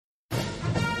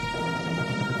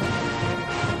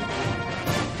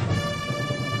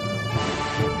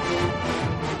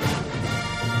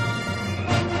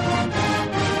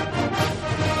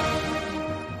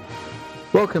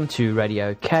Welcome to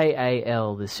Radio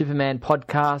KAL, the Superman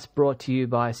podcast brought to you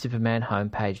by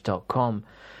supermanhomepage.com.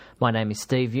 My name is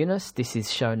Steve Eunice. This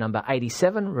is show number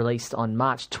 87, released on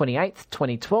March 28th,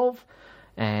 2012.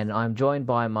 And I'm joined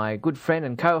by my good friend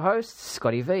and co-host,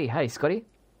 Scotty V. Hey, Scotty.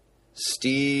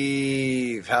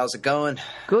 Steve, how's it going?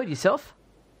 Good, yourself?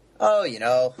 Oh,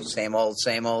 same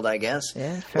old, I guess.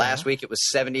 Yeah, Last week it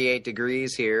was 78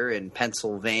 degrees here in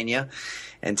Pennsylvania,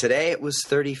 and today it was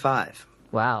 35.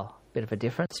 Wow, bit of a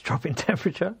difference, drop in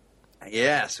temperature.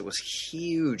 Yes, it was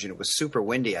huge, and it was super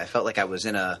windy. I felt like I was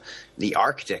in the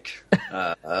Arctic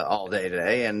all day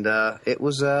today, and it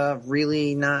was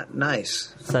really not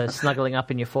nice. So snuggling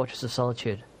up in your fortress of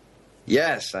solitude.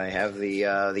 Yes, I have the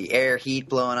air heat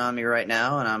blowing on me right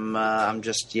now, and I'm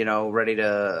just ready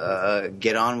to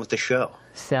get on with the show.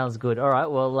 Sounds good. All right,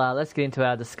 well, let's get into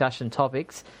our discussion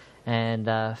topics. And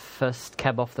first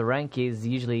cab off the rank is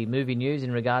usually movie news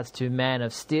in regards to Man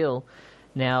of Steel.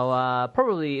 Now,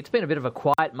 probably it's been a bit of a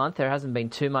quiet month. There hasn't been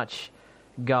too much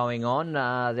going on.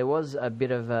 There was a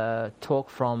bit of talk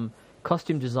from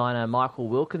costume designer Michael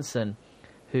Wilkinson,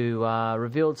 who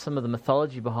revealed some of the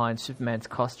mythology behind Superman's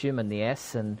costume and the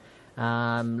S, and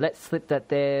let slip that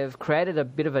they've created a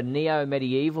bit of a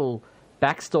neo-medieval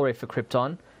backstory for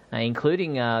Krypton,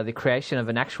 including the creation of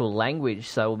an actual language,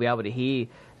 so we'll be able to hear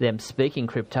them speaking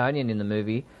Kryptonian in the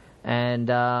movie. And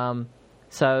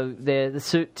so the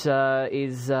suit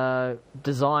is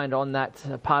designed on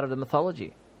that part of the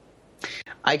mythology.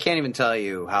 I can't even tell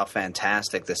you how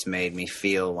fantastic this made me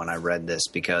feel when I read this,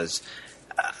 because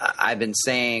I've been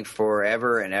saying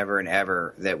forever and ever and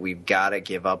ever that we've got to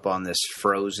give up on this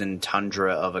frozen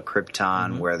tundra of a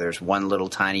Krypton where there's one little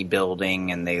tiny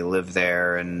building and they live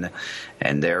there and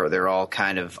they're all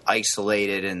kind of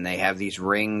isolated and they have these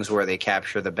rings where they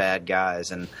capture the bad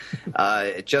guys, and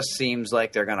it just seems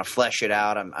like they're going to flesh it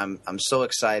out. I'm so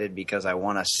excited because I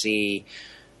want to see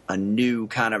a new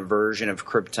kind of version of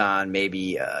Krypton,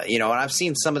 maybe, and I've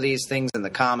seen some of these things in the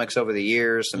comics over the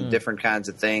years, some different kinds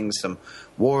of things, some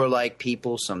warlike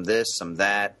people, some this, some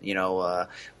that,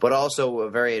 but also a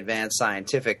very advanced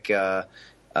scientific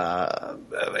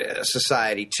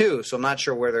society too. So I'm not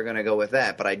sure where they're going to go with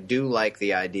that, but I do like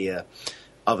the idea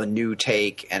of a new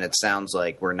take, and it sounds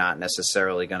like we're not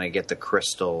necessarily going to get the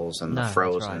crystals and the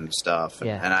frozen stuff,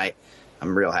 and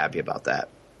I'm real happy about that.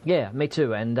 Yeah, me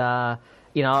too, and I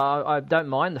don't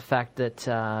mind the fact that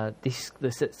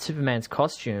the Superman's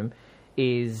costume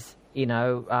is,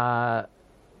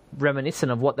 reminiscent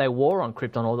of what they wore on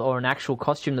Krypton, or an actual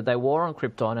costume that they wore on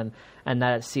Krypton, and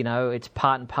that it's, it's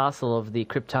part and parcel of the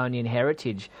Kryptonian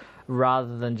heritage,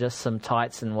 rather than just some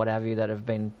tights and what have you that have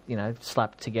been,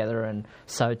 slapped together and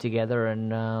sewed together,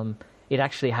 and it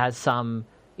actually has some,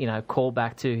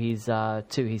 callback to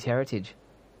his heritage.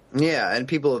 Yeah, and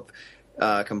people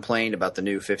have complained about the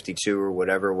new 52 or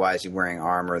whatever. Why is he wearing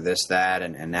armor, this, that,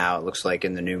 and now it looks like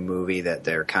in the new movie that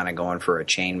they're kind of going for a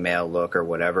chainmail look or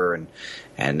whatever,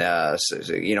 and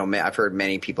I've heard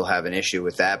many people have an issue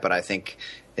with that, but I think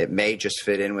it may just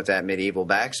fit in with that medieval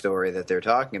backstory that they're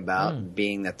talking about,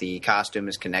 being that the costume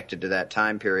is connected to that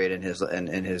time period in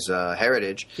his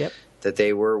heritage. Yep. That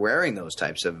they were wearing those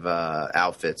types of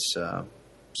outfits.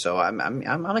 So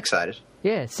I'm excited.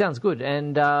 Yeah, it sounds good.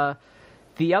 And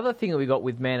the other thing that we got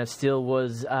with Man of Steel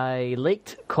was a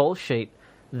leaked call sheet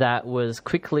that was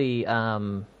quickly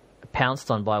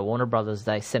pounced on by Warner Brothers.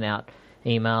 They sent out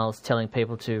emails telling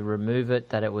people to remove it,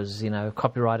 that it was,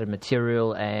 copyrighted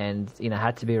material and,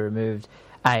 had to be removed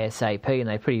ASAP. And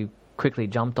they pretty quickly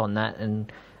jumped on that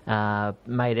and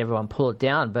made everyone pull it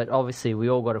down. But obviously we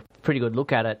all got a pretty good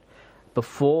look at it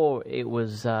before it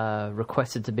was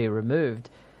requested to be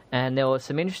removed. And there was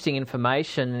some interesting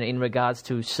information in regards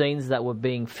to scenes that were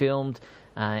being filmed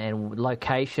and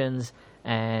locations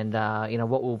and,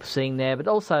 what we were seeing there, but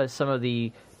also some of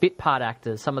the bit part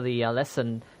actors, some of the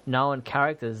lesser-known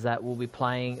characters that will be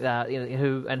playing,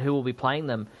 who will be playing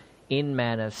them in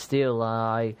Man of Steel.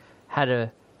 I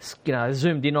had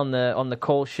zoomed in on the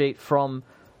call sheet from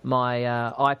my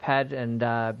iPad and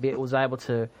was able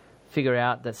to figure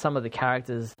out that some of the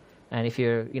characters. And if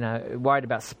you're, worried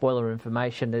about spoiler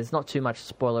information, there's not too much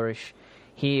spoilerish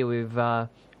here.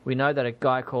 We know that a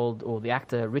guy or the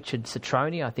actor Richard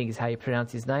Citroni, I think is how you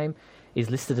pronounce his name, is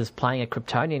listed as playing a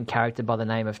Kryptonian character by the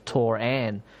name of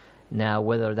Tor-Ann. Now,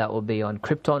 whether that will be on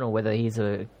Krypton or whether he's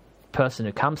a person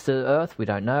who comes to Earth, we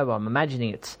don't know, but I'm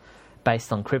imagining it's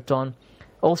based on Krypton.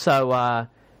 Also,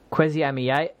 Kwesi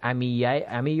Amior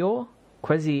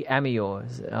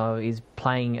is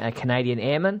playing a Canadian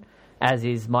airman, as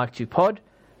is Mike Dupod,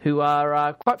 who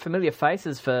are quite familiar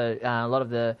faces for a lot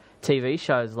of the TV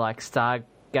shows like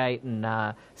Stargate and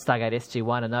Stargate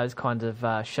SG-1 and those kinds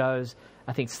of shows.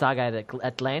 I think Stargate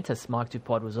Atlantis, Mike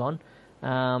Dupont was on.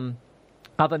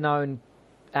 Other known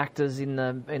actors in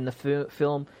the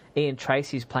film, Ian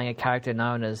Tracy is playing a character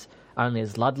known as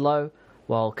Ludlow,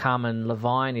 while Carmen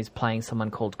Levine is playing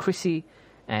someone called Chrissy,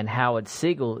 and Howard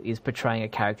Siegel is portraying a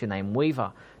character named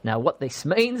Weaver. Now, what this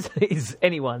means is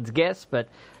anyone's guess, but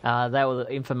that was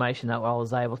the information that I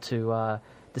was able to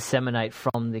disseminate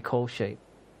from the call sheet.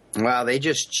 Wow, they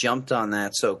just jumped on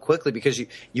that so quickly because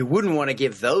you wouldn't want to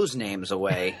give those names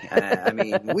away.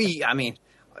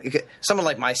 Someone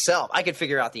like myself, I could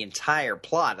figure out the entire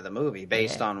plot of the movie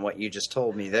based on what you just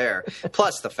told me there.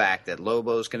 Plus the fact that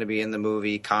Lobo's going to be in the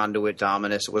movie, Conduit,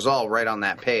 Dominus, it was all right on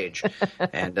that page.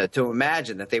 And to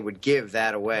imagine that they would give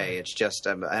that away, it's just,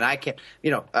 and I can't,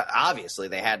 obviously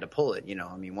they had to pull it,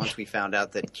 once we found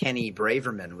out that Kenny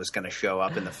Braverman was going to show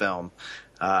up in the film,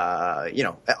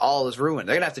 all is ruined.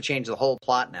 They're going to have to change the whole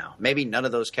plot now. Maybe none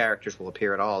of those characters will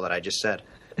appear at all that I just said.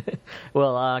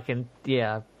 Well,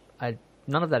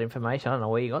 none of that information. I don't know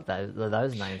where you got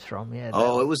those names from. Yeah.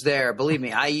 It was there. Believe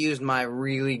me, I used my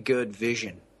really good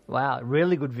vision. Wow,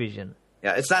 really good vision.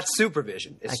 Yeah, it's not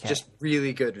supervision. It's just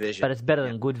really good vision. But it's better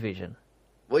than good vision.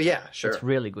 Well, yeah, sure. It's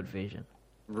really good vision.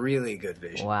 Really good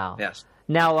vision. Wow. Yes.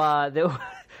 Now,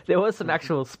 there was some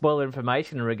actual spoiler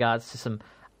information in regards to some.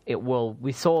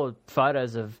 We saw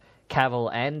photos of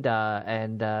Cavill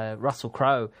and Russell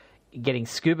Crowe getting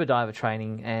scuba diver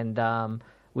training, and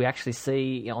we actually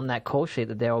see on that call sheet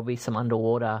that there will be some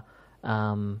underwater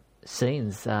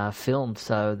scenes filmed.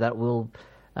 So that will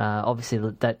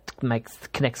obviously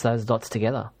connects those dots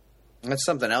together. That's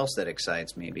something else that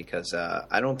excites me because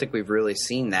I don't think we've really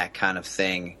seen that kind of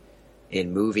thing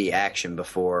in movie action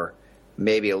before.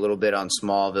 Maybe a little bit on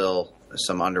Smallville,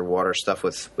 some underwater stuff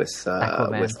with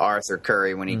Arthur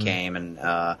Curry when he came,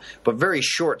 but very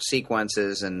short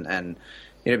sequences, and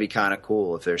it'd be kind of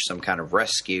cool if there's some kind of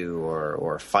rescue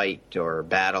or fight or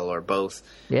battle or both.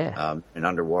 Yeah, an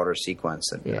underwater sequence.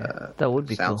 That would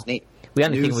be sounds cool. neat. The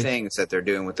only New things that they're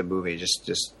doing with the movie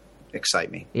just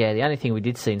excite me. Yeah, the only thing we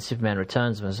did see in Superman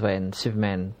Returns was when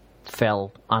Superman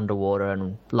fell underwater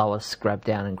and Lois grabbed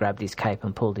down and grabbed his cape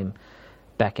and pulled him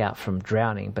back out from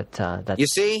drowning, but that's you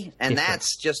see, and different.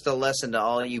 That's just a lesson to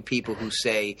all you people who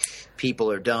say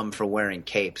people are dumb for wearing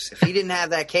capes. If he didn't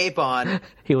have that cape on,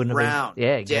 he wouldn't have been.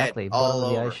 Yeah, exactly. Dead, all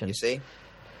over the over. ocean. You see,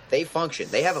 they function.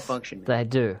 They have a function. They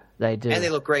do, and they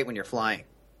look great when you're flying.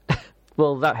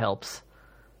 Well, that helps.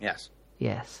 Yes.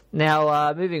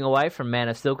 Now, moving away from Man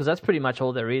of Steel, because that's pretty much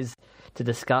all there is to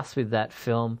discuss with that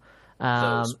film.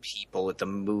 Those people at the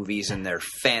movies and their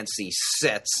fancy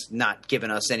sets not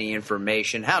giving us any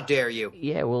information. How dare you?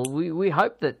 Yeah, well, we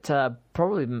hope that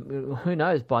probably, who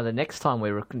knows, by the next time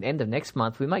end of next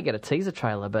month, we may get a teaser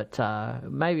trailer, but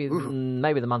maybe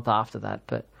the month after that,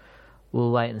 but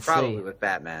we'll wait and see. Probably with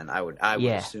Batman, I would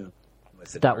assume.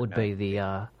 With that would be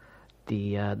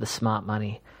the smart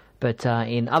money. But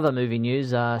in other movie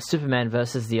news, Superman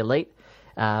vs. the Elite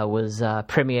was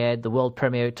premiered. The world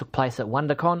premiere took place at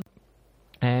WonderCon.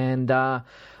 And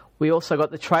we also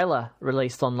got the trailer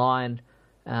released online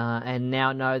and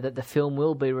now know that the film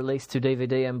will be released to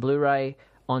DVD and Blu-ray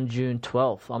on June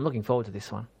 12th. I'm looking forward to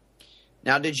this one.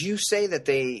 Now, did you say that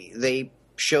they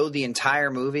showed the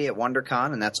entire movie at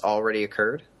WonderCon and that's already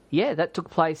occurred? Yeah, that took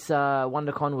place.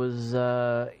 WonderCon was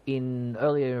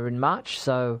earlier in March,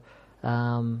 so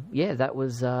that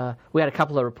was. We had a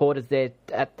couple of reporters there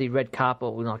at the red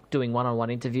carpet, doing one-on-one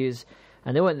interviews,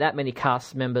 and there weren't that many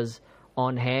cast members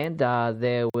on hand.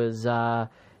 There was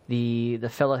the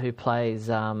fella who plays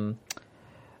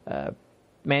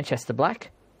Manchester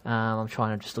Black. I'm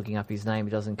just looking up his name.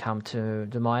 It doesn't come to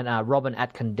mind. Robin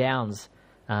Atkin Downes,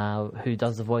 who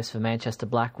does the voice for Manchester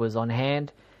Black, was on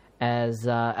hand, as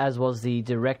was the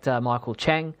director Michael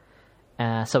Chang.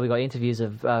 So we got interviews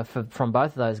from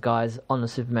both of those guys on the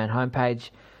Superman homepage,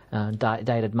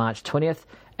 dated March 20th,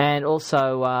 and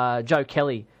also Joe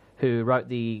Kelly, who wrote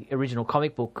the original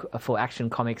comic book for Action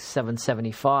Comics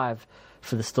 775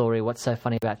 for the story What's So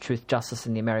Funny About Truth, Justice,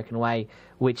 and the American Way,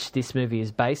 which this movie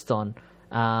is based on.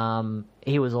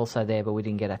 He was also there, but we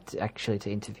didn't get to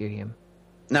interview him.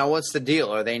 Now, what's the deal?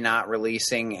 Are they not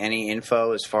releasing any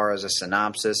info as far as a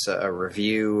synopsis, a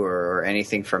review, or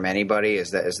anything from anybody? Is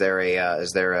there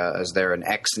an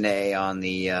ex-nay on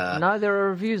the? No, there are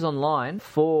reviews online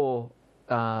for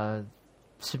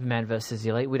Superman vs. the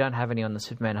Elite. We don't have any on the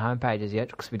Superman homepages yet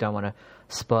because we don't want to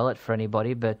spoil it for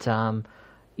anybody. But June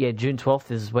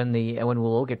 12th is when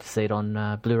we'll all get to see it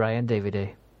on Blu-ray and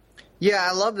DVD. Yeah,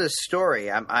 I love this story.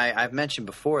 I've mentioned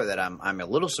before that I'm a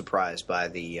little surprised by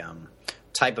the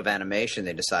type of animation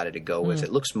they decided to go with.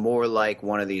 It looks more like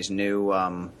one of these new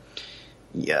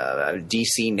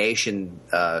DC Nation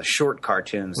short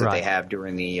cartoons that they have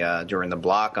during the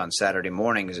block on Saturday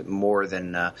mornings, more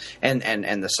than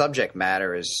and the subject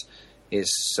matter is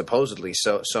supposedly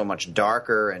so much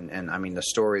darker, and I mean the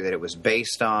story that it was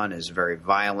based on is very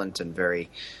violent and very,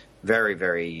 very,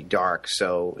 very dark.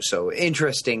 So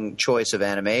interesting choice of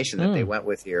animation that they went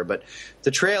with here. But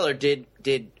the trailer did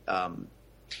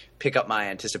pick up my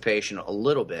anticipation a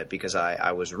little bit, because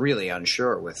I was really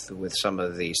unsure with some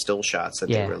of the still shots that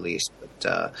they released.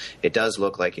 But it does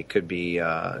look like it could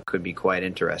be quite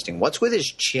interesting. What's with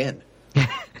his chin?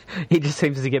 He just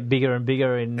seems to get bigger and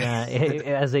bigger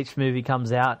as each movie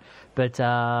comes out. But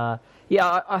I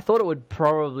thought it would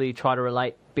probably try to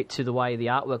relate a bit to the way the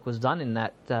artwork was done in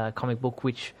that comic book,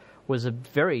 which was a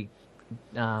very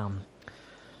I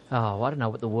don't know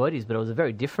what the word is, but it was a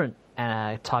very different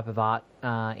type of art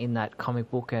in that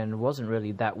comic book, and wasn't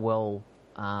really that well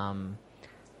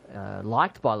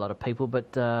liked by a lot of people.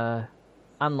 But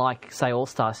unlike, say,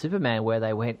 All-Star Superman, where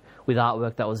they went with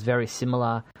artwork that was very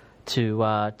similar to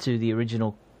the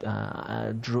original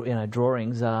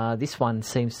drawings, this one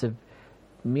seems to,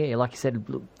 like you said,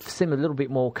 seem a little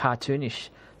bit more cartoonish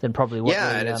than probably what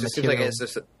and it seems like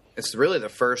it's really the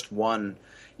first one.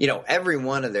 Every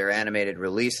one of their animated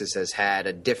releases has had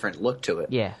a different look to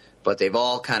it. Yeah. But they've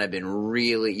all kind of been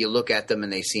really, you look at them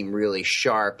and they seem really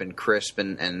sharp and crisp,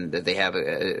 and they have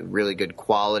a really good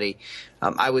quality.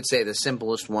 I would say the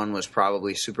simplest one was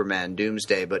probably Superman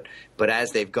Doomsday, but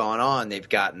as they've gone on, they've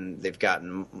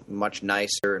gotten much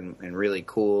nicer and really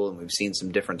cool, and we've seen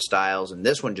some different styles. And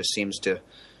this one just seems to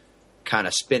kind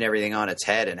of spin everything on its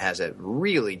head and has a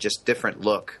really just different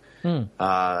look.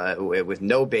 With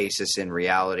no basis in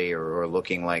reality or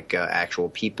looking like actual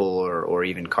people or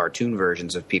even cartoon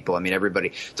versions of people. I mean,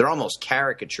 they're almost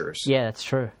caricatures. Yeah, that's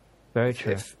true. Very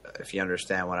true. If you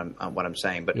understand what I'm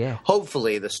saying. But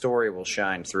hopefully the story will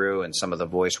shine through and some of the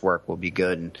voice work will be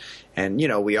good. And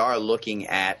we are looking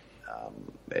at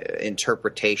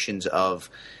interpretations of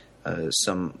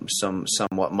some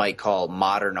what might call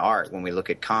modern art when we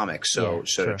look at comics. So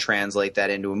to translate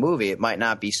that into a movie, it might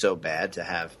not be so bad to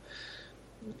have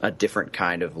a different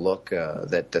kind of look.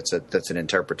 That's an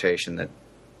interpretation that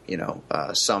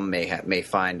some may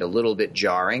find a little bit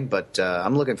jarring, but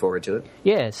I'm looking forward to it.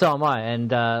 Yeah, so am I.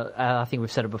 And I think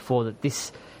we've said it before that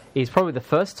this is probably the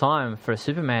first time for a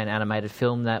Superman animated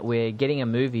film that we're getting a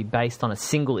movie based on a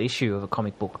single issue of a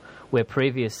comic book, where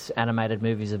previous animated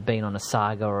movies have been on a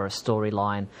saga or a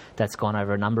storyline that's gone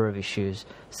over a number of issues.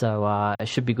 So it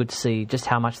should be good to see just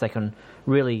how much they can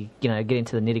really, get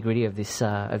into the nitty-gritty of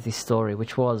this story,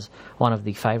 which was one of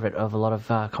the favourite of a lot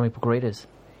of comic book readers.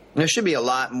 There should be a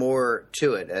lot more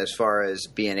to it as far as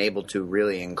being able to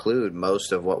really include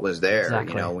most of what was there.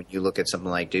 Exactly. When you look at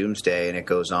something like Doomsday and it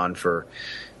goes on for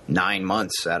 9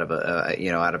 months out of a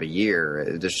year,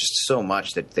 there's just so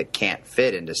much that can't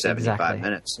fit into 75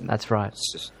 minutes. And that's right.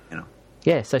 It's just,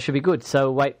 Yeah, so it should be good.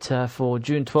 So wait for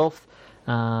June 12th.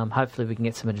 Hopefully we can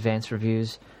get some advanced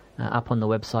reviews up on the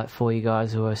website for you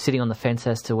guys who are sitting on the fence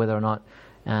as to whether or not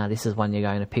this is one you're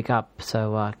going to pick up.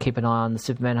 So keep an eye on the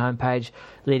Superman homepage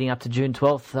leading up to June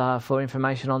 12th for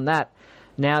information on that.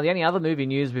 Now, the only other movie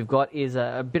news we've got is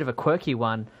a bit of a quirky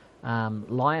one.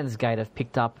 Lionsgate have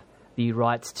picked up the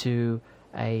rights to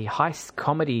a heist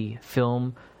comedy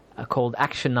film called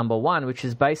Action Number One, which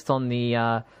is based on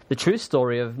the true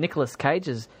story of Nicolas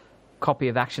Cage's copy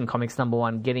of Action Comics Number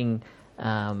One getting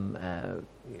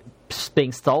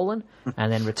being stolen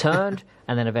and then returned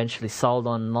and then eventually sold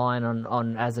online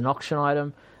on as an auction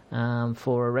item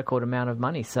for a record amount of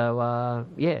money. So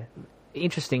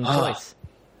interesting choice.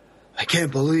 I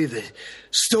can't believe they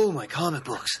stole my comic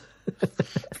books.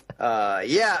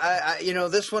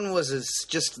 This one was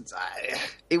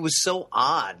it was so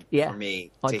odd for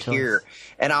me to hear,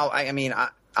 and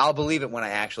I'll believe it when I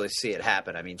actually see it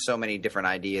happen. I mean, so many different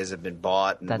ideas have been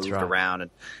bought and moved around,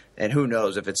 and who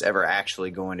knows if it's ever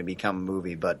actually going to become a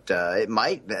movie. But it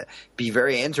might be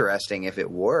very interesting if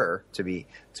it were to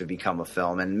become a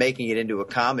film, and making it into a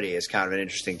comedy is kind of an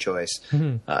interesting choice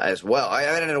as well.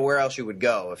 I don't know where else you would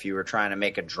go if you were trying to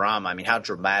make a drama. I mean, how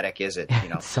dramatic is it?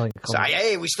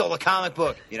 Hey, we stole a comic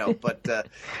book,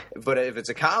 but if it's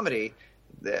a comedy.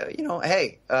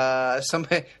 Some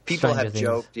people have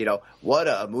joked, what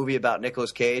a movie about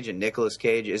Nicolas Cage, and Nicolas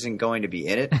Cage isn't going to be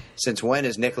in it. Since when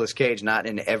is Nicolas Cage not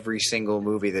in every single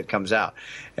movie that comes out?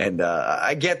 And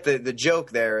I get the joke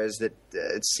there is that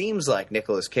it seems like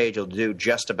Nicolas Cage will do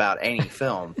just about any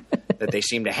film that they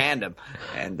seem to hand him,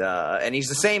 and he's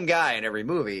the same guy in every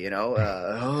movie.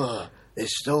 They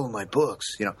stole my books.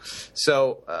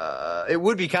 So it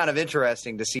would be kind of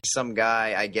interesting to see some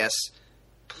guy, I guess,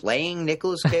 playing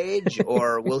Nicolas Cage,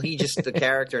 or will he just the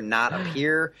character not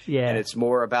appear? Yeah. And it's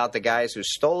more about the guys who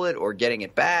stole it or getting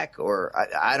it back, or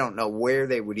I don't know where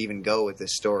they would even go with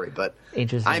this story, but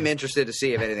I'm interested to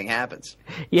see if anything happens.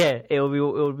 Yeah, it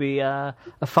will be a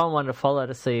fun one to follow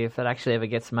to see if it actually ever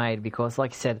gets made, because,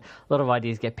 like you said, a lot of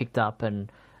ideas get picked up, and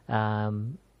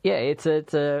it's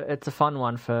a fun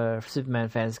one for Superman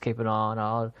fans to keep an eye on.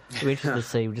 I'll be interested to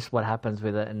see just what happens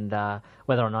with it, and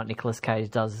whether or not Nicolas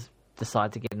Cage does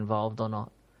decide to get involved or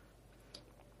not.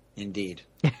 Indeed.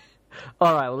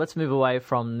 All right, well, let's move away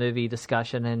from movie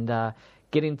discussion and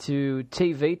get into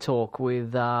TV talk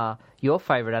with your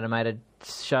favourite animated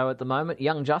show at the moment,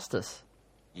 Young Justice.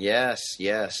 Yes,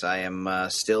 I am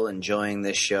still enjoying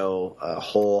this show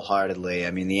wholeheartedly.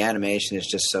 I mean, the animation is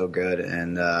just so good,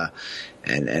 and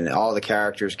all the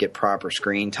characters get proper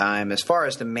screen time. As far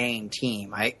as the main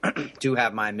team, I do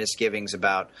have my misgivings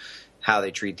about how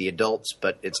they treat the adults,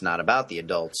 but it's not about the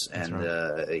adults. That's and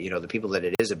right. The people that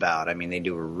it is about, I mean, they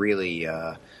do a really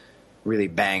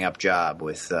bang up job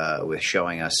with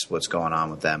showing us what's going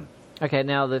on with them. Okay,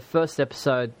 now the first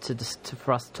episode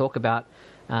for us to talk about,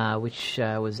 which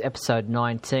was episode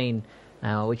 19,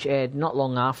 which aired not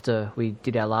long after we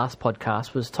did our last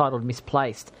podcast, was titled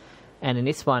Misplaced. And in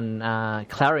this one,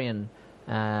 Clarion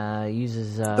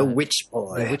uses the Witch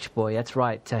Boy. The Witch Boy, that's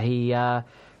right. He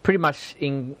pretty much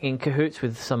in cahoots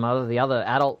with some the other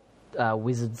adult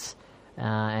wizards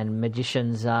and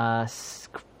magicians,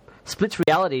 splits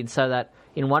reality so that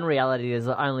in one reality there's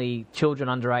only children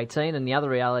under 18, and the other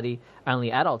reality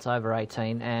only adults over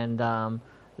 18, and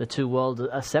the two worlds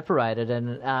are separated.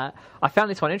 And I found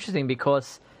this one interesting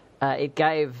because it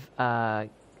gave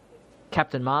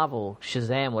Captain Marvel,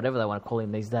 Shazam, whatever they want to call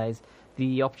him these days,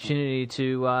 the opportunity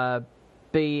to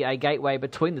be a gateway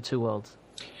between the two worlds.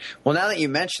 Well, now that you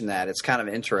mention that, it's kind of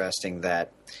interesting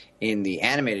that in the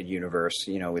animated universe,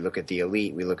 we look at the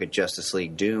Elite, we look at Justice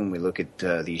League Doom, we look at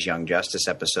these Young Justice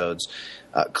episodes.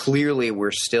 Clearly,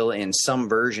 we're still in some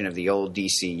version of the old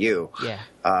DCU.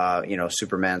 Yeah.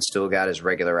 Superman's still got his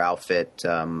regular outfit.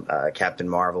 Captain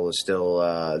Marvel is still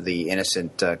the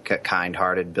innocent,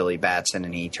 kind-hearted Billy Batson,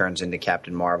 and he turns into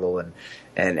Captain Marvel.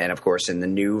 And of course, in the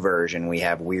new version, we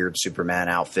have weird Superman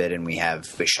outfit, and we have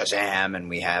Shazam, and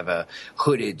we have a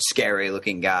hooded,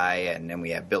 scary-looking guy, and then we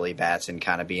have Billy Batson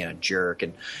kind of being a jerk,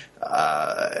 and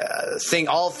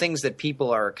all things that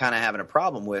people are kind of having a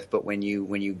problem with. But when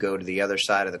you go to the other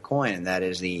side of the coin, and that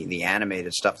is the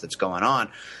animated stuff that's going on,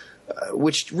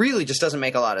 which really just doesn't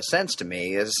make a lot of sense to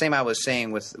me. It's the same I was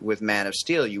saying with Man of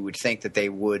Steel. You would think that they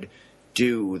would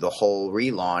do the whole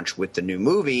relaunch with the new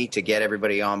movie to get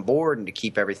everybody on board and to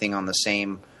keep everything on the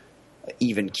same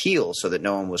even keel so that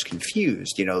no one was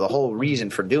confused. The whole reason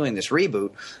for doing this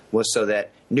reboot was so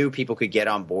that new people could get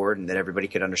on board and that everybody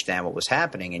could understand what was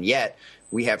happening. And yet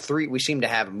we seem to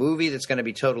have a movie that's going to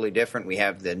be totally different. We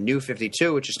have the New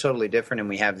 52, which is totally different. And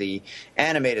we have the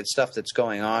animated stuff that's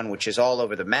going on, which is all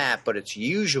over the map, but it's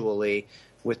usually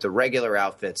with the regular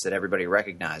outfits that everybody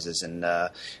recognizes. And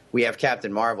we have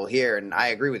Captain Marvel here, and I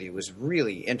agree with you. It was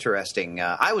really interesting.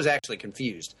 I was actually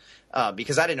confused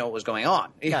because I didn't know what was going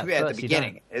on at the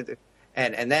beginning.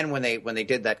 And then when they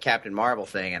did that Captain Marvel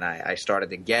thing and I started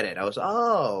to get it, I was,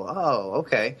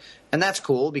 okay. And that's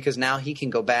cool because now he can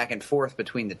go back and forth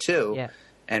between the two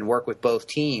and work with both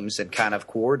teams and kind of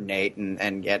coordinate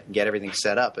and get everything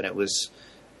set up. And it was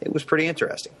pretty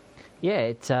interesting.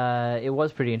 Yeah, it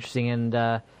was pretty interesting,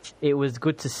 and it was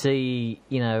good to see,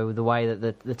 the way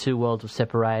that the two worlds were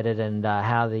separated, and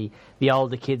how the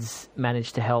older kids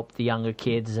managed to help the younger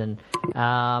kids. And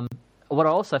what I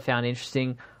also found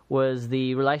interesting was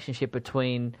the relationship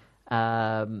between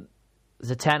Zatanna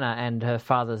and her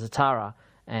father Zatara,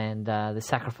 and the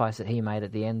sacrifice that he made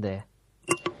at the end there.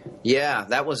 Yeah,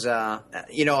 that was, I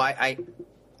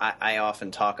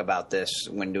often talk about this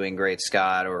when doing Great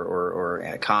Scott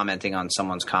or commenting on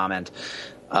someone's comment.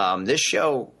 This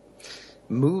show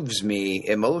moves me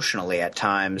emotionally at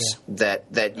times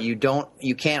that you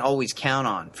can't always count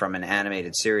on from an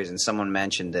animated series. And someone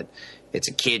mentioned that it's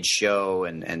a kid's show,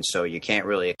 and so you can't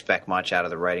really expect much out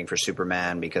of the writing for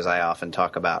Superman, because I often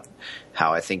talk about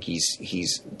how I think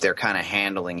they're kind of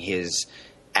handling his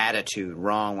attitude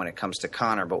wrong when it comes to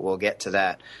Connor, but we'll get to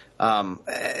that.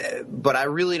 But I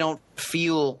really don't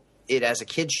feel it as a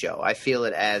kid's show. I feel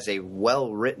it as a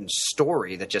well-written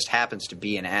story that just happens to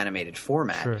be an animated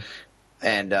format. Sure.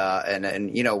 And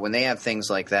when they have things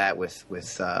like that with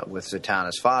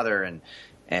Zatanna's father and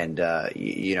And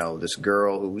this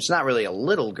girl who's not really a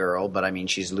little girl, but I mean,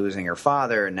 she's losing her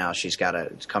father, and now she's got to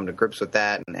come to grips with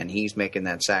that, and he's making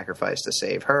that sacrifice to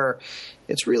save her.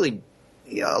 It's really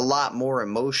a lot more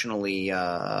emotionally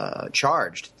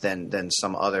charged than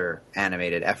some other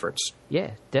animated efforts.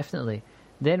 Yeah, definitely.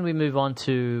 Then we move on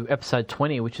to episode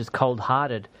 20, which is Cold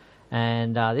Hearted.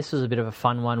 And this was a bit of a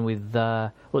fun one with,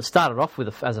 it started off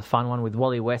as a fun one with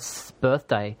Wally West's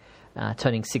birthday,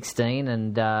 turning 16.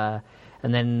 And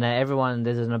then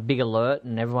there's a big alert,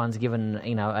 and everyone's given,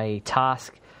 a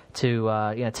task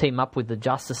to, team up with the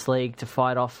Justice League to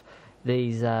fight off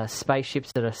these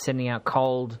spaceships that are sending out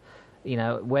cold,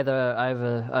 weather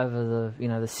over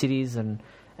the cities.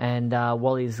 And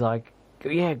Wally's like,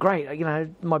 yeah, great.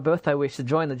 My birthday wish to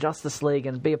join the Justice League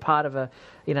and be a part of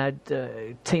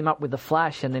team up with the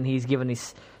Flash. And then he's given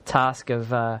this task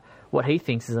of what he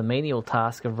thinks is a menial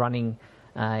task of running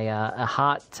a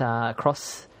heart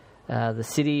across the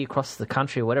city, across the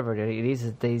country, whatever it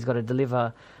is that he's got to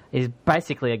deliver. He's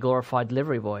basically a glorified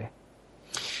delivery boy.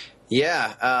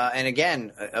 Yeah, and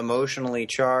again, emotionally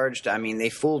charged. I mean, they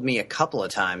fooled me a couple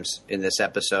of times in this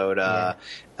episode.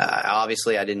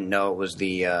 Obviously, I didn't know it was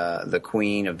the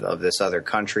queen of this other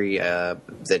country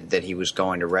that he was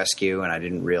going to rescue, and I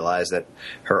didn't realize that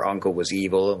her uncle was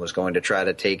evil and was going to try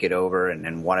to take it over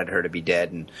and wanted her to be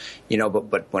dead. And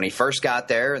but when he first got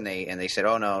there and they said,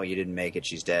 "Oh no, you didn't make it;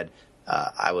 she's dead."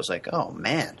 I was like, oh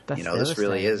man, this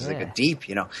really is like a deep,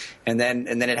 and then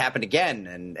it happened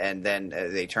again, and then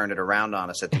they turned it around on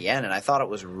us at the end, and I thought it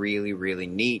was really, really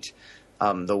neat,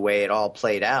 the way it all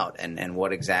played out, and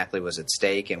what exactly was at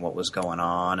stake and what was going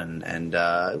on, and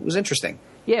it was interesting.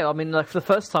 Yeah, I mean, like for the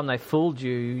first time they fooled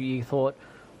you, you thought,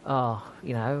 oh,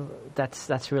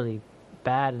 that's really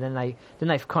bad, and then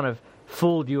they've kind of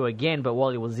fooled you again, but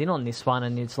Wally was in on this one,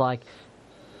 and it's like,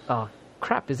 oh.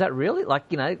 Crap, is that really? Like,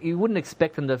 you wouldn't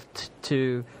expect them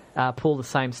to pull the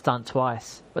same stunt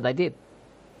twice, but they did.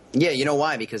 Yeah, you know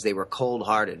why? Because they were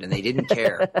cold-hearted, and they didn't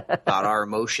care about our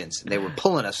emotions. They were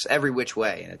pulling us every which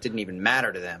way, and it didn't even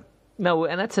matter to them. No,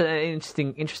 and that's an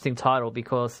interesting title,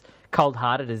 because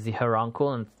Cold-Hearted is her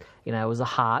uncle, and, it was a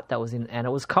heart that was in, and it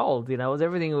was cold. It was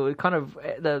everything. It was kind of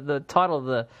the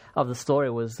title of the story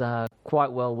was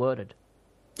quite well worded.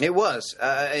 It was.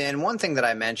 And one thing that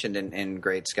I mentioned in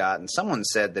Great Scott, and someone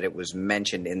said that it was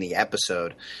mentioned in the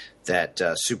episode that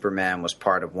Superman was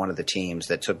part of one of the teams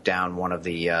that took down one of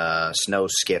the snow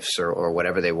skiffs or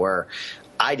whatever they were.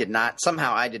 I did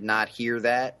not hear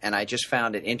that, and I just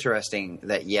found it interesting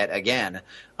that yet again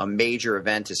a major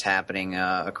event is happening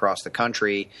across the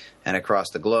country and across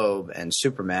the globe, and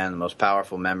Superman, the most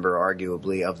powerful member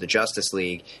arguably of the Justice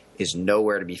League, is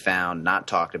nowhere to be found, not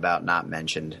talked about, not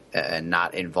mentioned, and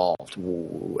not involved.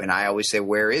 And I always say,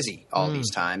 where is he all these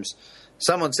times?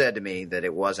 Someone said to me that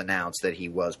it was announced that he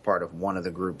was part of one of the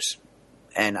groups.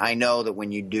 And I know that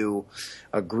when you do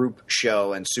a group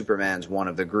show and Superman's one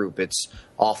of the group, it's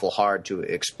awful hard to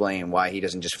explain why he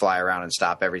doesn't just fly around and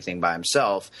stop everything by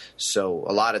himself. So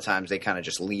a lot of times they kind of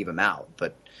just leave him out.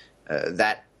 But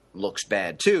that looks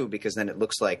bad too, because then it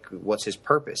looks like, what's his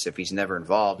purpose? If he's never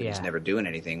involved and he's never doing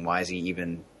anything, why is he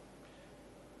even,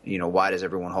 why does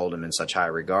everyone hold him in such high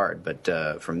regard?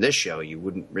 But from this show, you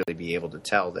wouldn't really be able to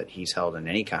tell that he's held in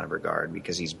any kind of regard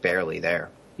because he's barely there.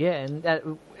 Yeah,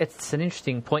 and it's an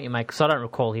interesting point you make, because I don't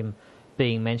recall him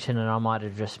being mentioned, and I might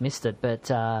have just missed it.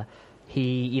 But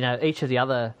he, each of the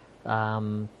other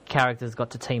characters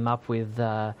got to team up with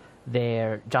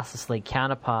their Justice League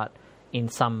counterpart in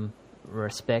some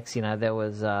respects. There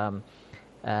was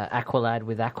Aqualad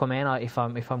with Aquaman.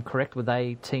 If I'm correct, were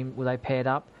they paired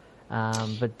up?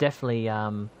 But definitely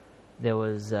there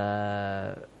was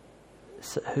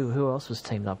who else was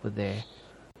teamed up with there?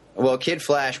 Well, Kid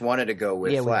Flash wanted to go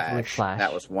with Flash. With Flash.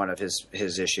 That was one of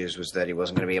his issues, was that he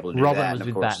wasn't going to be able to do Robin that. Was and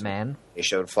with of course, Batman. They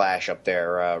showed Flash up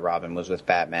there. Robin was with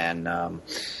Batman.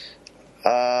 Yeah,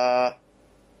 I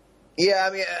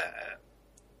mean,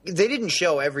 they didn't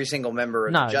show every single member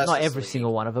of the Justice League. No, not every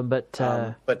single one of them, but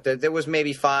there was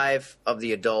maybe 5 of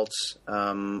the adults.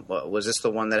 Was this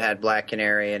the one that had Black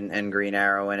Canary and Green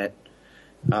Arrow in it?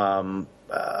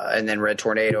 And then Red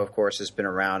Tornado, of course, has been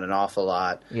around an awful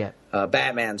lot. Yeah.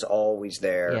 Batman's always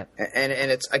there. Yeah. And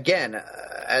it's, again,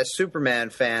 as Superman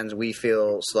fans, we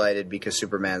feel slighted because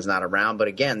Superman's not around. But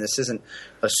again, this isn't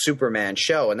a Superman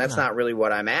show, and that's not really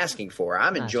what I'm asking for.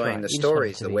 I'm enjoying the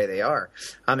stories the way they are.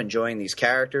 I'm enjoying these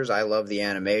characters. I love the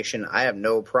animation. I have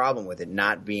no problem with it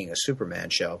not being a Superman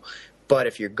show. But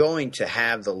if you're going to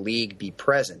have the League be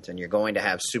present and you're going to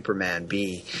have Superman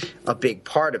be a big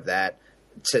part of that,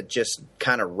 to just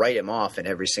kind of write him off in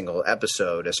every single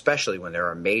episode, especially when there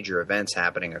are major events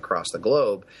happening across the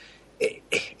globe,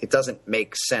 it doesn't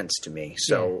make sense to me.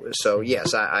 So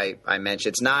yes, I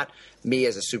mentioned it's not me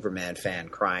as a Superman fan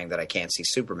crying that I can't see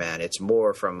Superman. It's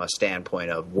more from a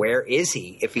standpoint of where is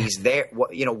he? If he's there,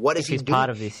 what is he doing? Part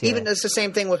of this, yeah. Even it's the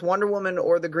same thing with Wonder Woman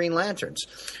or the Green Lanterns.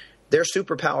 They're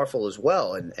super powerful as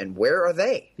well, and where are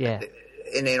they? Yeah.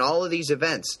 And in all of these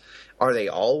events, are they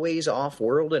always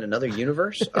off-world in another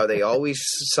universe? Are they always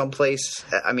someplace?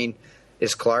 I mean,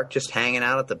 is Clark just hanging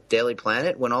out at the Daily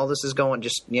Planet when all this is going,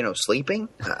 just, sleeping?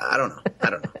 I don't know.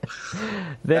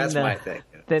 That's my thing.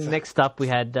 Then next up we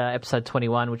had episode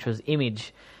 21, which was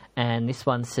Image, and this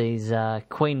one sees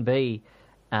Queen Bee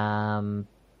trying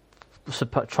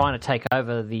to take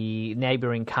over the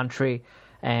neighbouring country,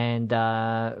 and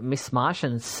Miss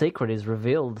Martian's secret is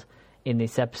revealed in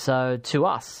this episode to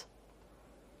us.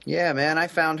 Yeah, man, I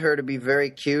found her to be very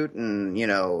cute and,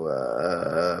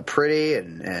 pretty,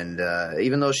 and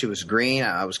even though she was green,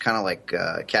 I was kind of like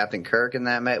Captain Kirk in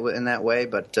that way,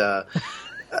 but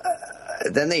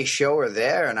then they show her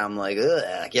there, and I'm like,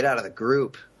 ugh, get out of the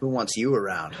group. Who wants you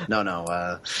around?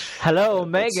 No. Hello,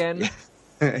 Megan.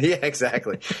 Yeah,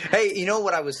 exactly. Hey, you know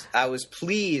what? I was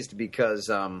pleased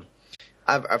because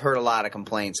I've heard a lot of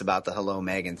complaints about the Hello,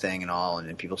 Megan thing and all,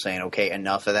 and people saying, okay,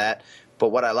 enough of that. But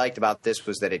what I liked about this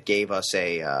was that it gave us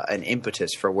an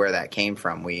impetus for where that came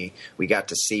from. We got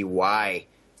to see why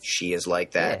she is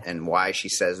like that, and why she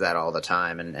says that all the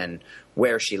time, and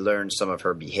where she learned some of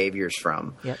her behaviors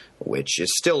from, which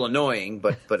is still annoying,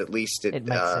 but at least it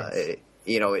makes sense.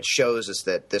 It shows us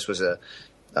that this was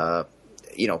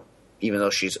even though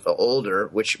she's older,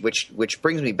 which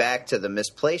brings me back to the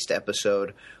Misplaced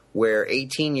episode where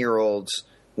 18-year-olds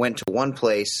went to one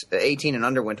place, 18 and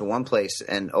under went to one place,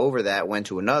 and over that went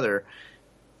to another.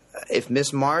 If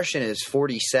Miss Martian is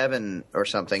 47 or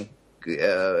something,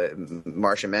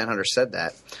 Martian Manhunter said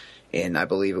that, and I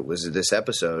believe it was this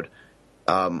episode,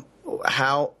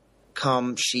 how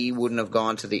come she wouldn't have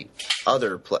gone to the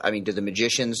other I mean, does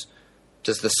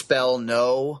the spell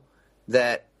know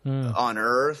that on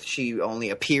Earth she only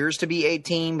appears to be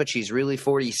 18, but she's really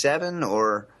 47?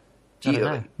 Or I don't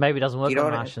know. Maybe it doesn't work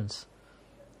on Martians.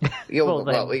 But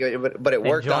it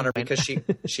worked on her because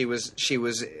she was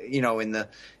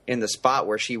in the spot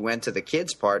where she went to the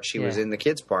kids part. She was in the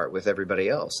kids part with everybody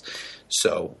else.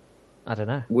 So I don't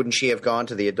know. Wouldn't she have gone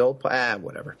to the adult part?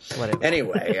 Whatever.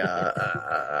 Anyway,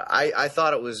 I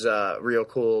thought it was real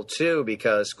cool too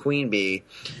because Queen Bee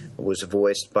was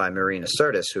voiced by Marina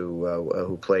Sirtis,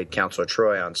 who played Counselor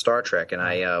Troy on Star Trek, and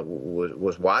I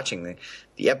was watching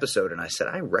the episode, and I said,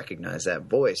 I recognize that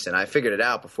voice, and I figured it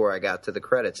out before I got to the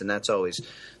credits, and that's always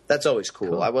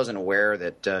cool. I wasn't aware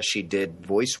that she did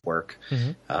voice work,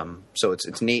 so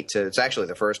it's neat to. It's actually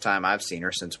the first time I've seen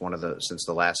her since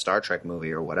the last Star Trek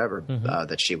movie or whatever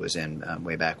that she was in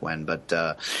way back when. But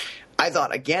I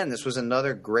thought again this was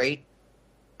another great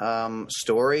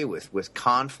story with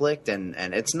conflict, and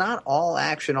it's not all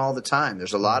action all the time.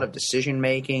 There's a lot of decision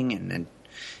making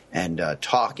and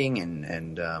talking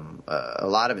and a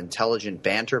lot of intelligent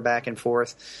banter back and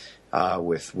forth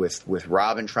with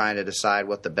Robin trying to decide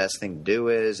what the best thing to do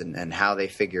is and how they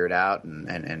figure it out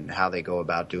and how they go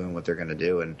about doing what they're going to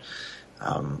do. And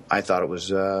I thought it was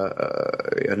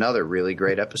another really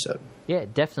great episode. Yeah,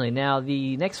 definitely. Now,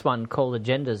 the next one called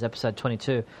Agendas, episode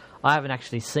 22, I haven't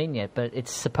actually seen yet, but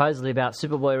it's supposedly about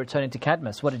Superboy returning to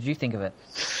Cadmus. What did you think of it?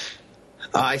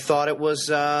 I thought it was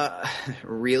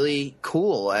really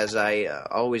cool, as I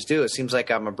always do. It seems like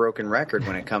I'm a broken record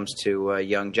when it comes to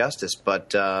Young Justice,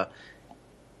 but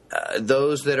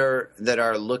those that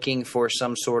are looking for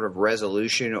some sort of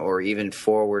resolution or even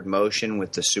forward motion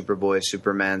with the Superboy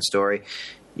Superman story,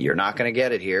 you're not going to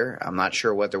get it here. I'm not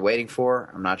sure what they're waiting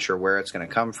for. I'm not sure where it's going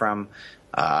to come from.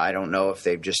 I don't know if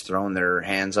they've just thrown their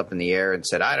hands up in the air and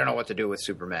said, I don't know what to do with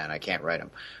Superman. I can't write him.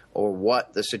 Or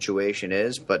what the situation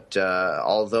is. But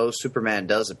although Superman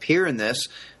does appear in this,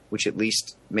 which at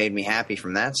least made me happy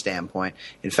from that standpoint.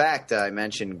 In fact, I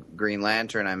mentioned Green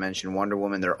Lantern. I mentioned Wonder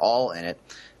Woman. They're all in it.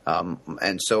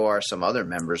 And so are some other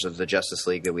members of the Justice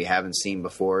League that we haven't seen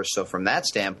before. So from that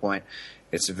standpoint,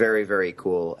 it's very, very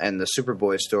cool. And the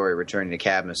Superboy story returning to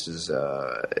Cadmus is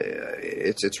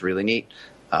it's really neat.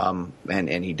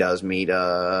 And he does meet,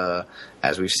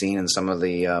 as we've seen in some of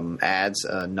the ads,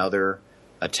 another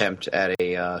attempt at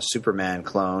a Superman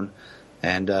clone,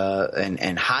 and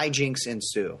hijinks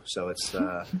ensue. So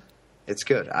it's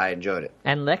good. I enjoyed it.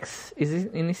 And Lex is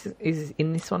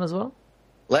in this one as well.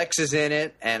 Lex is in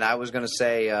it, and I was going to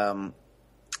say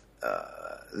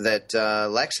that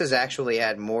Lex has actually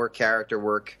had more character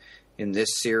work in this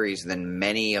series than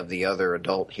many of the other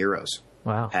adult heroes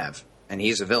have. and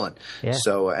he's a villain. Yeah.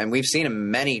 So, and we've seen him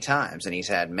many times, and he's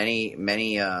had many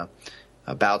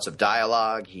bouts of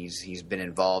dialogue. He's been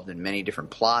involved in many different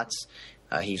plots.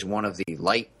 He's one of the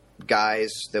light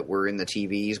guys that were in the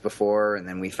TVs before, and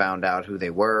then we found out who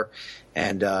they were,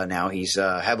 and now he's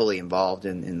heavily involved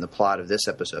in the plot of this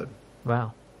episode.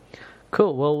 Wow.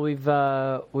 Cool. Well,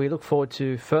 we look forward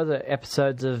to further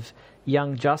episodes of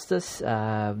Young Justice.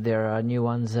 There are new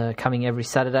ones coming every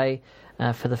Saturday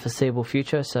for the foreseeable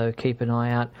future, so keep an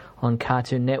eye out on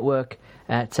Cartoon Network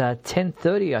at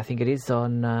 10:30, I think it is,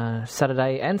 on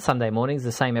Saturday and Sunday mornings.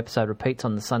 The same episode repeats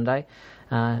on the Sunday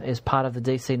as part of the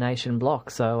DC Nation block.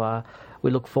 So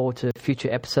we look forward to future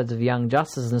episodes of Young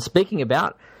Justice. And speaking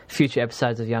about future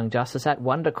episodes of Young Justice, at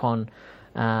WonderCon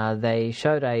they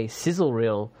showed a sizzle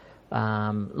reel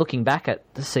looking back at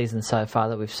the season so far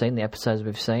that we've seen, the episodes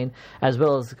we've seen, as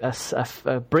well as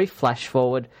a brief flash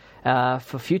forward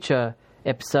for future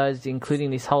episodes,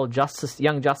 including this whole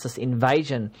Young Justice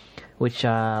invasion, which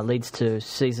leads to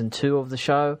season 2 of the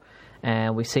show.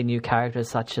 And we see new characters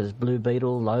such as Blue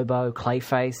Beetle, Lobo,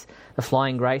 Clayface, the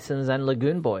Flying Graysons, and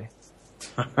Lagoon Boy.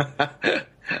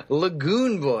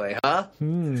 Lagoon Boy, huh?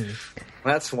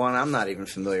 That's one I'm not even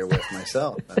familiar with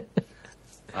myself.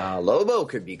 Lobo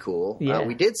could be cool. Yeah.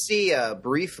 We did see a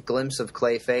brief glimpse of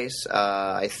Clayface.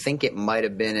 I think it might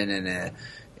have been in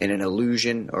an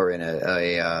illusion or in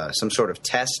a some sort of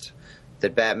test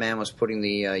that Batman was putting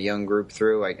the young group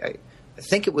through. I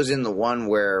think it was in the one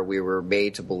where we were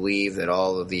made to believe that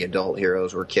all of the adult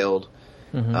heroes were killed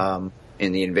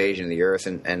in the invasion of the Earth,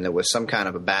 and there was some kind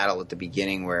of a battle at the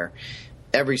beginning where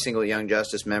every single Young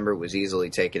Justice member was easily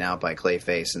taken out by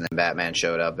Clayface, and then Batman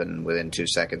showed up, and within 2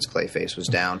 seconds, Clayface was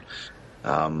down.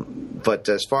 But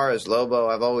as far as Lobo,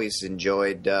 I've always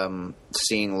enjoyed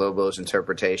seeing Lobo's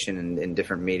interpretation in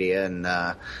different media, and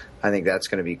I think that's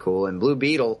going to be cool. And Blue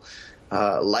Beetle,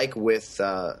 like with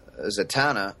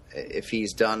Zatanna, if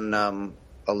he's done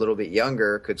a little bit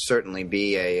younger, could certainly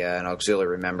be an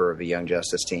auxiliary member of a Young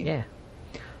Justice team. Yeah.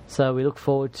 So we look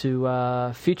forward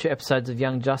to future episodes of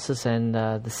Young Justice and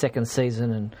the second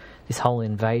season and this whole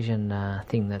invasion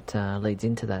thing that leads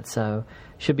into that. So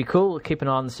should be cool. Keep an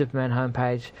eye on the Superman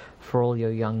homepage for all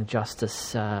your Young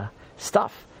Justice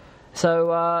stuff.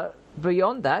 So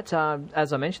beyond that,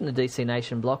 as I mentioned, the DC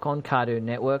Nation block on Cartoon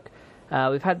Network,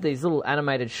 we've had these little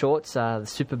animated shorts, the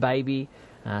Super Baby,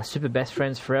 Super Best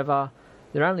Friends Forever.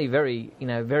 They're only very,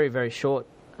 very short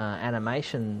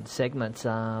animation segments.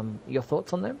 Your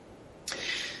thoughts on them?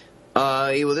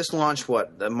 Well, this launched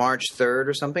March 3rd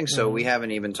or something, so we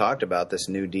haven't even talked about this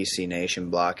new DC Nation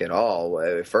block at all.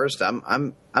 First,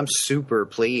 I'm super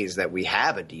pleased that we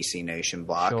have a DC Nation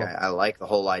block. Sure. I like the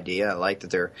whole idea. I like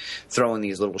that they're throwing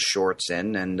these little shorts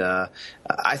in, and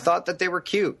I thought that they were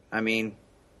cute. I mean,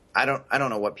 I don't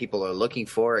know what people are looking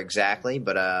for exactly,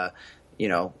 but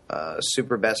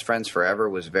Super Best Friends Forever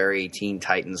was very Teen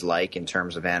Titans-like in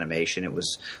terms of animation. It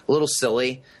was a little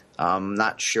silly.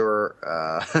 Not sure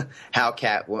how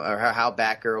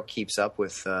Batgirl keeps up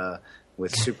with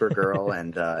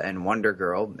Supergirl and Wonder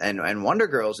Girl. And Wonder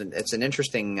Girl's it's an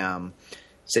interesting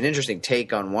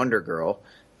take on Wonder Girl.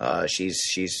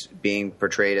 She's being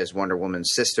portrayed as Wonder Woman's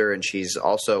sister, and she's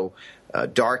also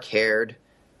dark-haired.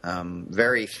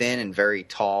 Very thin and very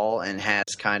tall, and has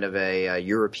kind of a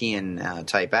European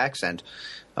type accent,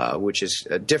 which is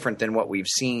different than what we've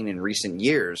seen in recent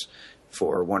years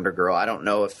for Wonder Girl. I don't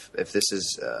know if this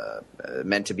is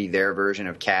meant to be their version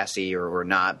of Cassie or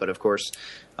not, but of course,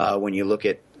 when you look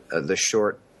at the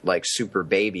short like Super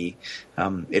Baby,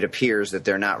 it appears that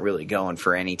they're not really going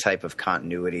for any type of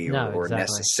continuity or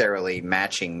necessarily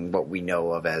matching what we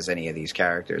know of as any of these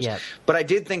characters. Yep. But I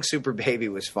did think Super Baby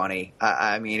was funny.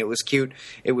 I mean, it was cute.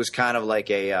 It was kind of like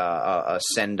a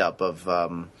send-up of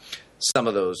some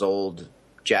of those old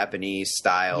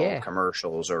Japanese-style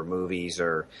commercials or movies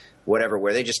or whatever,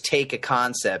 where they just take a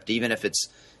concept, even if it's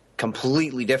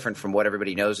completely different from what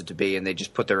everybody knows it to be, and they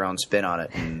just put their own spin on it.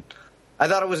 And I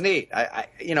thought it was neat.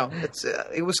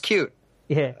 It was cute.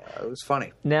 Yeah. It was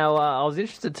funny. Now, I was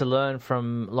interested to learn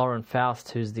from Lauren Faust,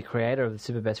 who's the creator of the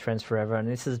Super Best Friends Forever, and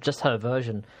this is just her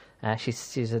version.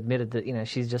 She's admitted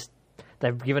that,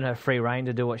 they've given her free reign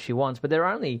to do what she wants, but there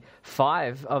are only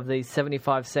 5 of these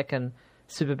 75-second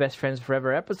Super Best Friends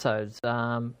Forever episodes,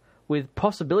 with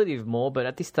possibility of more, but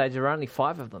at this stage there are only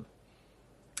 5 of them.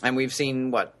 And we've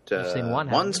seen We've seen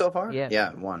one so far?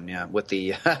 Yeah. One, with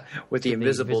the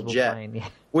invisible jet. Plane, yeah.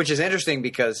 Which is interesting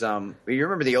because you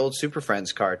remember the old Super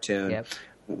Friends cartoon. Yep.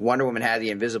 Wonder Woman had the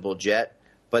invisible jet,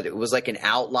 but it was like an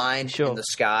outline in the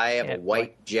sky of a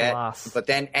white jet. Glass. But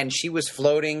then she was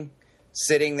floating,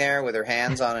 sitting there with her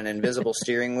hands on an invisible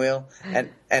steering wheel.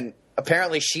 And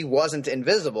apparently she wasn't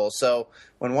invisible. So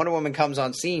when Wonder Woman comes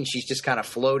on scene, she's just kind of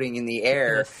floating in the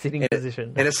air in a sitting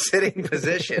position. In a sitting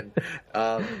position,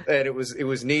 and it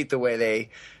was neat the way they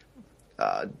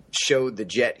showed the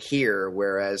jet here.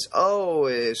 Whereas,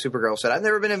 Supergirl said, "I've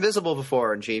never been invisible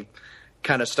before," and she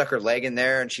kind of stuck her leg in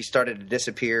there and she started to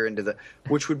disappear into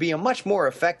which would be a much more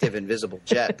effective invisible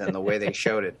jet than the way they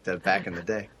showed it back in the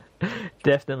day.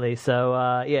 Definitely. So,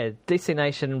 DC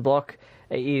Nation block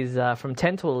is from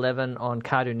 10 to 11 on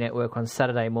Cartoon Network on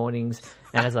Saturday mornings.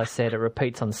 And as I said, it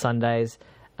repeats on Sundays.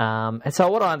 And so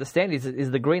what I understand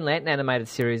is the Green Lantern animated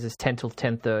series is 10 till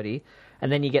 10:30.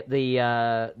 And then you get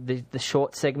the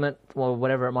short segment, or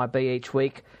whatever it might be each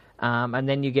week. And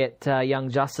then you get Young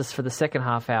Justice for the second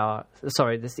half hour.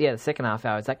 Sorry, the second half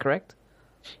hour. Is that correct?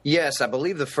 Yes, I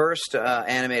believe the first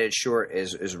animated short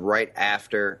is right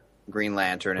after Green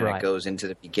Lantern, and it goes into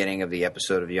the beginning of the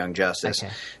episode of Young Justice.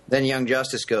 Okay. Then Young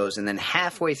Justice goes, and then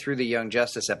halfway through the Young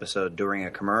Justice episode, during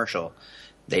a commercial,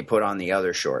 they put on the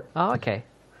other short. Oh, okay.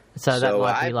 So that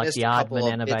might be like the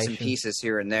Aardman animation. Bits and pieces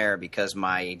here and there because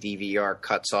my DVR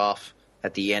cuts off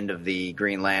at the end of the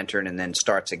Green Lantern and then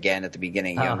starts again at the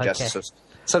beginning of Young Justice. So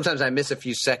sometimes I miss a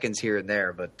few seconds here and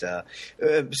there. But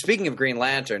speaking of Green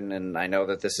Lantern, and I know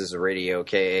that this is a radio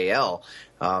KAL,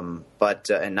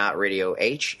 and not radio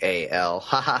HAL.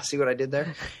 Haha, see what I did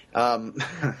there?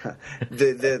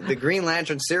 The Green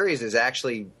Lantern series is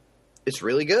actually, it's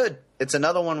really good. It's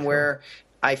another one where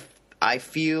I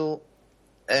feel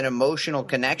an emotional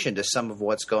connection to some of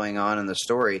what's going on in the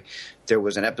story. There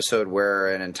was an episode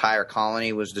where an entire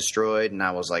colony was destroyed, and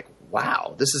I was like,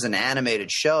 wow, this is an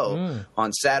animated show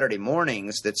on Saturday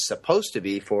mornings that's supposed to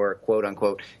be for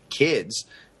quote-unquote kids.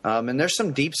 And there's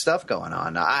some deep stuff going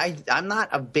on. I'm not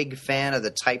a big fan of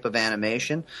the type of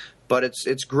animation, but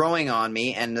it's growing on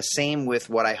me, and the same with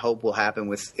what I hope will happen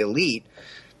with Elite,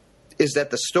 is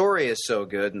that the story is so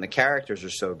good and the characters are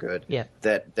so good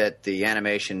that the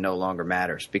animation no longer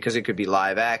matters, because it could be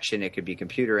live action, it could be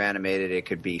computer animated, it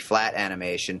could be flat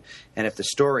animation, and if the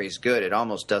story is good, it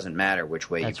almost doesn't matter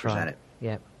which way you present it.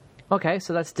 Yeah. Okay,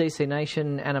 so that's DC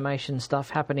Nation animation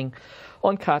stuff happening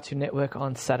on Cartoon Network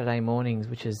on Saturday mornings,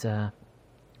 which is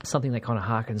something that kind of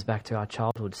harkens back to our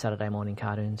childhood Saturday morning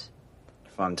cartoons.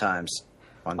 Fun times.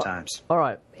 All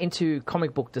right, into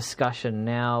comic book discussion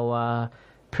now.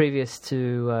 Previous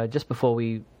to just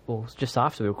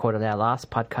after we recorded our last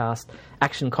podcast,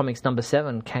 Action Comics number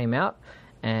 7 came out,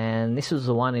 and this was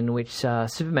the one in which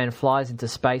Superman flies into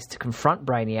space to confront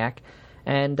Brainiac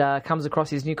and comes across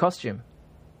his new costume.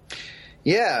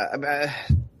 Yeah,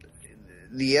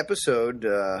 the episode,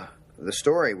 the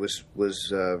story was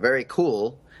very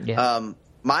cool. Yeah.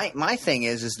 My thing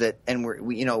is that, and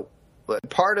we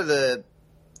part of the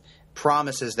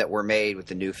promises that were made with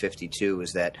the new 52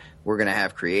 is that we're going to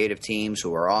have creative teams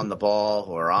who are on the ball,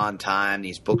 who are on time.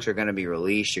 These books are going to be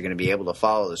released. You're going to be able to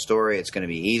follow the story. It's going to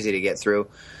be easy to get through.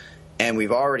 And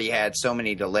we've already had so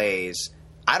many delays.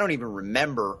 I don't even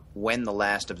remember when the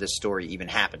last of this story even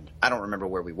happened. I don't remember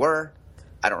where we were.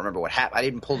 I don't remember what happened. I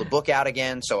didn't pull the book out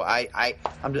again, so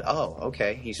I'm just,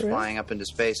 okay, he's flying up into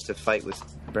space to fight with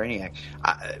Brainiac.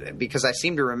 Because I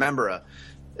seem to remember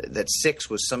that 6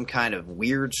 was some kind of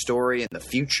weird story in the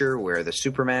future where the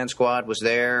Superman squad was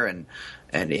there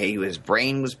and his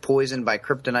brain was poisoned by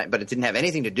kryptonite, but it didn't have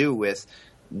anything to do with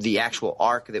the actual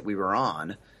arc that we were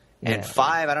on. Yeah. And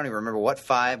 5, I don't even remember what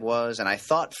 5 was, and I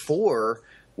thought 4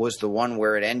 was the one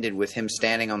where it ended with him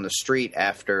standing on the street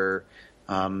after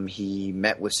he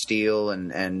met with Steel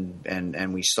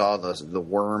and we saw the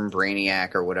worm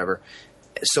Brainiac or whatever.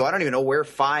 So I don't even know where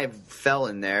 5 fell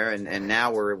in there, and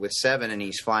now we're with 7, and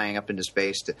he's flying up into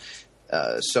space.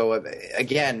 So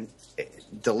again,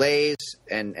 delays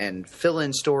and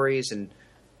fill-in stories, and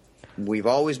we've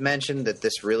always mentioned that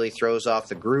this really throws off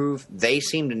the groove. They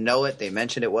seem to know it. They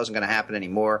mentioned it wasn't going to happen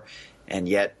anymore, and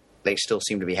yet they still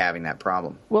seem to be having that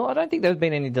problem. Well, I don't think there's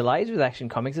been any delays with Action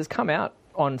Comics. It's come out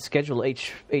on schedule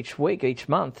each week, each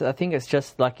month. I think it's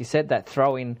just, like you said, that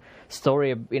throw-in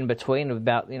story in between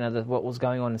about what was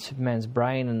going on in Superman's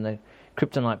brain and the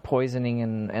kryptonite poisoning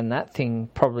and that thing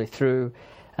probably threw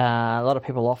a lot of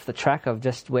people off the track of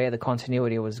just where the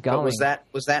continuity was going. But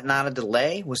was that not a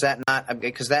delay? Was that not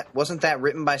because wasn't that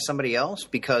written by somebody else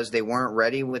because they weren't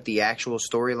ready with the actual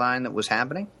storyline that was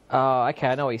happening? Oh, okay,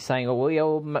 I know what you're saying.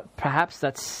 Well, perhaps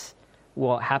that's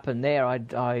what happened there. I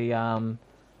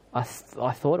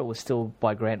thought it was still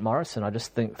by Grant Morrison. I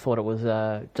just thought it was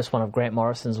just one of Grant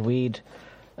Morrison's weird,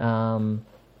 tangents.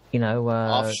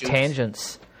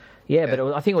 Yeah,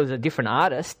 but I think it was a different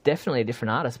artist, definitely a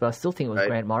different artist. But I still think it was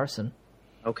Grant Morrison.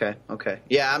 Okay.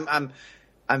 Yeah,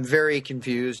 I'm very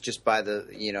confused just by the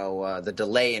the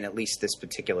delay in at least this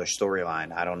particular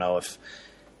storyline. I don't know if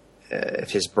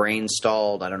his brain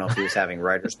stalled. I don't know if he was having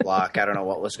writer's block. I don't know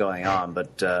what was going on.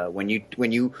 But when you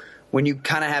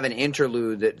kind of have an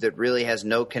interlude that really has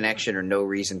no connection or no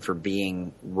reason for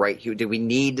being right here, did we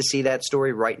need to see that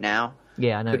story right now?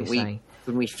 Yeah, I know what you're saying.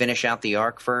 Couldn't we finish out the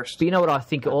arc first? But you know what I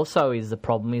think also is the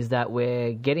problem is that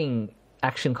we're getting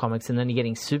Action Comics and then you're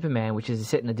getting Superman, which is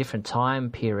set in a different time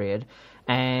period,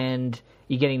 and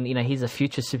you're getting he's a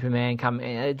future Superman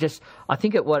coming. I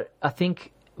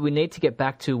think we need to get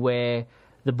back to where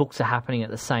the books are happening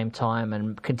at the same time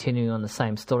and continuing on the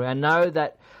same story. I know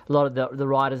that a lot of the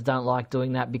writers don't like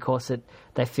doing that because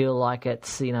they feel like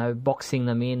it's boxing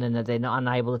them in and that they're not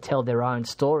unable to tell their own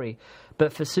story.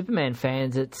 But for Superman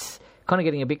fans, it's kind of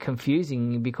getting a bit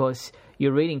confusing because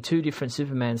you're reading two different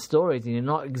Superman stories and you're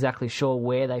not exactly sure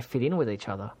where they fit in with each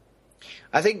other.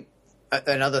 I think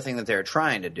another thing that they're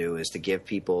trying to do is to give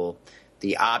people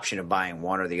the option of buying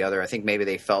one or the other. I think maybe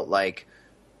they felt like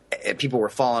people were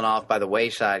falling off by the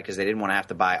wayside because they didn't want to have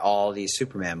to buy all these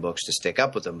Superman books to stick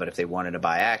up with them. But if they wanted to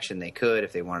buy Action, they could.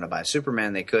 If they wanted to buy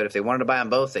Superman, they could. If they wanted to buy them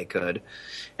both, they could.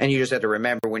 And you just have to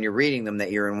remember when you're reading them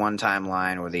that you're in one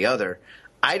timeline or the other.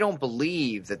 I don't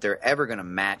believe that they're ever going to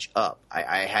match up.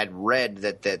 I had read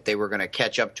that they were going to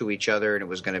catch up to each other and it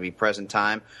was going to be present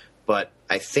time. But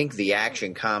I think the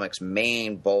Action Comics'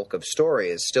 main bulk of story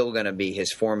is still going to be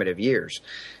his formative years.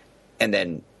 And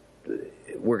then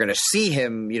we're going to see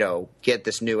him, get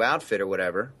this new outfit or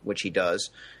whatever, which he does.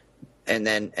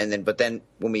 But then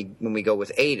when we go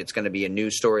with 8, it's going to be a new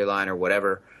storyline or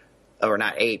whatever. Or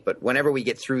not 8, but whenever we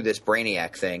get through this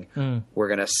Brainiac thing, we're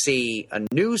going to see a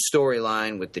new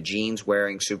storyline with the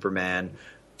jeans-wearing Superman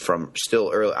from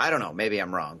still early. I don't know. Maybe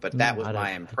I'm wrong, but that was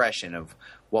my impression of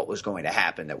what was going to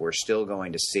happen, that we're still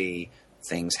going to see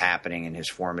things happening in his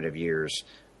formative years,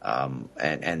 and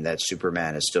that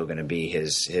Superman is still going to be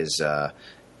his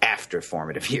after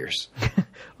formative years.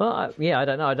 Well, I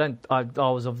don't know.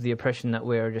 I was of the impression that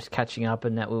we're just catching up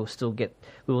and that we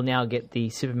will now get the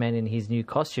Superman in his new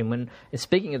costume. And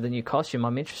speaking of the new costume,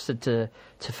 I'm interested to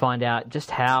find out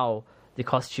just how the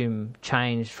costume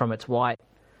changed from its white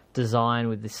design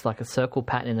with this like a circle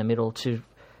pattern in the middle to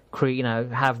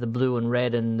have the blue and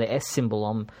red and the S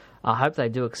symbol. I hope they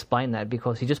do explain that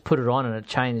because he just put it on and it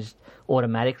changed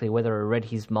automatically, whether it read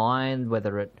his mind,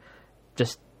 whether it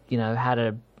just had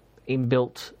a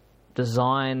inbuilt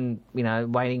design,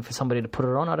 waiting for somebody to put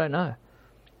it on. I don't know.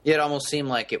 Yeah, it almost seemed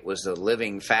like it was a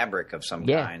living fabric of some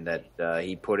kind that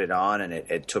he put it on and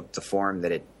it took the form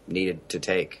that it needed to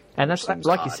take. And that's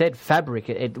like you said, fabric.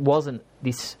 It wasn't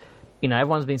this.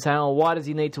 Everyone's been saying, "Oh, why does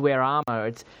he need to wear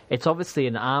armor?" It's obviously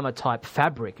an armor type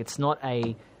fabric. It's not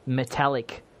a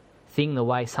metallic thing the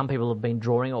way some people have been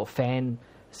drawing or fans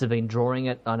have been drawing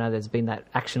it. I know there's been that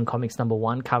Action Comics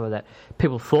 #1 cover that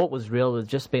people thought was real.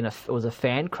 It was a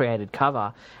fan created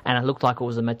cover, and it looked like it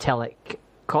was a metallic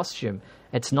costume.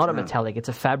 It's not a metallic. It's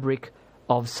a fabric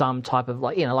of some type of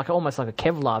like almost like a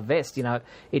Kevlar vest.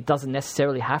 It doesn't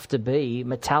necessarily have to be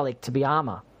metallic to be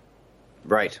armor.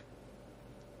 Right.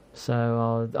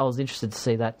 So I was interested to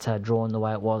see that drawn the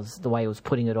way it was, the way he was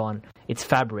putting it on. It's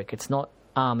fabric. It's not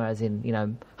armor as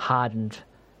in hardened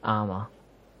armor.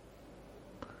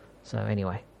 So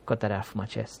anyway, got that out of my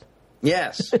chest.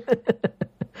 Yes.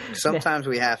 Sometimes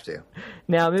we have to.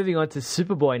 Now, moving on to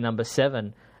Superboy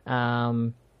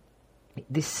 #7.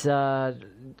 This,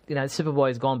 Superboy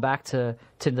has gone back to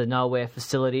the Nowhere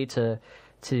facility to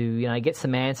get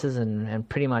some answers and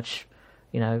pretty much,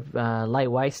 lay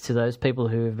waste to those people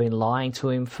who have been lying to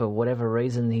him for whatever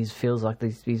reason. He feels like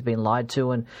he's been lied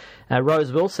to, and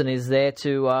Rose Wilson is there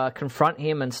to confront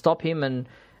him and stop him and.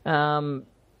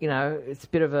 It's a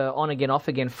bit of a on-again,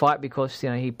 off-again fight because,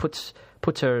 he puts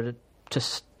her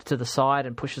to the side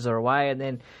and pushes her away, and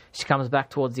then she comes back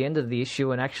towards the end of the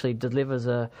issue and actually delivers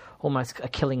almost a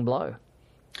killing blow.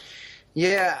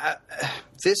 Yeah,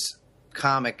 this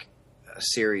comic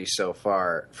series so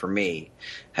far, for me,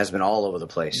 has been all over the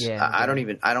place. Yeah, I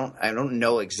don't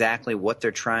know exactly what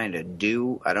they're trying to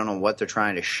do. I don't know what they're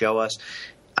trying to show us.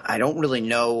 I don't really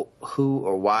know who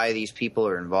or why these people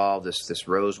are involved. This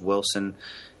Rose Wilson,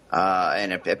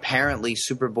 and apparently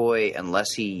Superboy,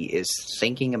 unless he is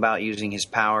thinking about using his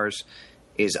powers,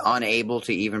 is unable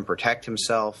to even protect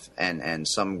himself. And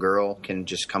some girl can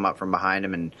just come up from behind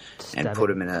him and put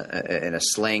him in a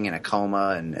sling in a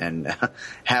coma and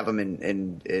have him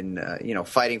in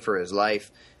fighting for his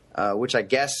life, which I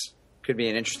guess could be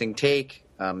an interesting take.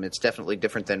 It's definitely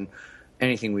different than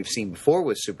anything we've seen before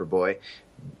with Superboy.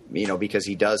 Because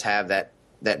he does have that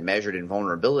measured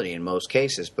invulnerability in most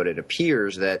cases, but it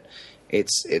appears that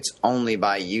it's only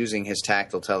by using his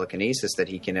tactile telekinesis that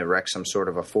he can erect some sort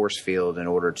of a force field in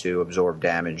order to absorb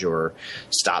damage or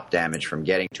stop damage from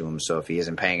getting to him. So if he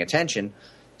isn't paying attention,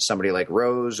 somebody like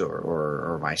Rose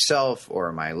or myself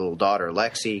or my little daughter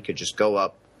Lexi could just go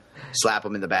up, slap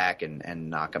him in the back, and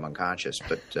knock him unconscious.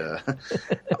 But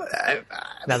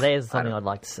now there's something I'd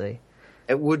like to see.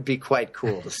 It would be quite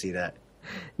cool to see that.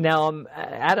 Now,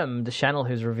 Adam DeChannel,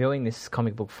 who's reviewing this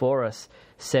comic book for us,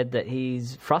 said that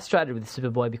he's frustrated with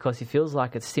Superboy because he feels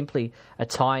like it's simply a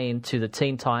tie-in to the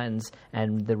Teen Titans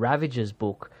and the Ravagers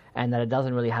book, and that it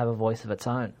doesn't really have a voice of its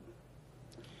own.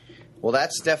 Well,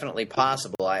 that's definitely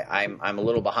possible. I'm a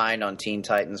little behind on Teen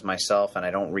Titans myself, and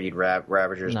I don't read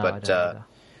Ravagers, No, but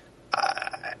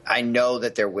I know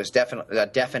that there was a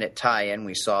definite tie-in.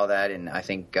 We saw that in, I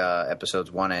think, episodes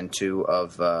 1 and 2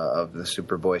 of the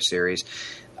Superboy series.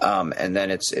 And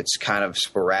then it's kind of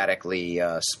sporadically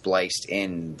spliced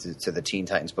into the Teen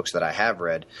Titans books that I have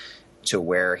read, to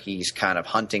where he's kind of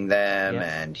hunting them,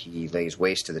 and he lays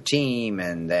waste to the team,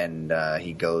 and then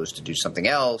he goes to do something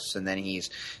else, and then he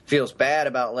feels bad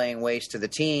about laying waste to the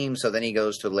team, so then he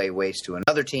goes to lay waste to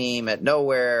another team at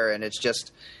nowhere, and it's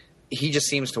just... He just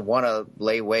seems to want to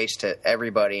lay waste to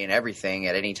everybody and everything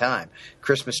at any time.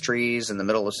 Christmas trees in the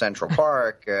middle of Central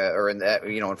Park, or in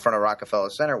front of Rockefeller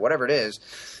Center, whatever it is.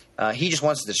 He just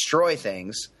wants to destroy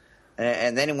things,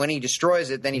 and then when he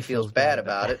destroys it, then he feels bad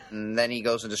about it, and then he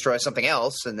goes and destroys something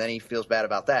else, and then he feels bad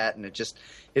about that, and it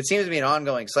seems to be an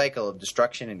ongoing cycle of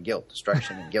destruction and guilt.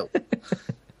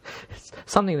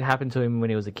 Something that happened to him when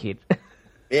he was a kid.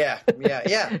 Yeah,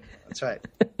 that's right.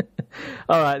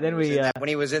 All right, then when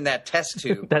he was in that test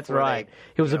tube. That's right.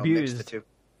 He was abused.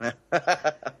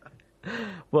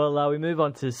 Well, we move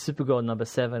on to Supergirl number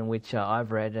 7, which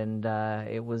I've read, and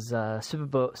it was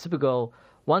Supergirl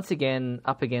once again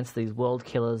up against these world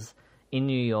killers in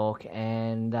New York,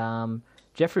 and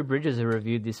Jeffrey Bridges, who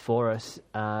reviewed this for us,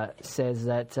 says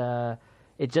that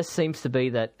it just seems to be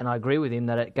that, and I agree with him,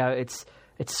 that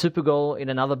it's Supergirl in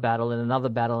another battle,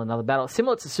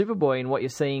 similar to Superboy in what you're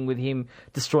seeing with him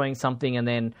destroying something and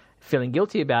then feeling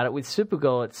guilty about it. With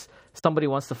Supergirl, it's somebody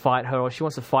wants to fight her, or she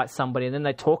wants to fight somebody, and then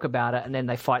they talk about it, and then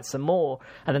they fight some more,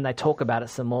 and then they talk about it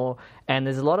some more. And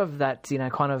there's a lot of that,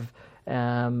 kind of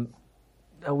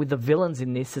with the villains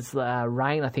in this. It's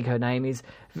Rain, I think her name is,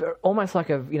 almost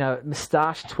like a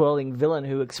moustache twirling villain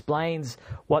who explains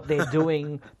what they're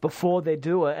doing before they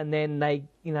do it, and then they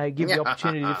give the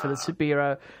opportunity for the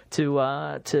superhero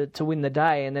to win the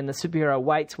day, and then the superhero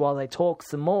waits while they talk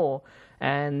some more,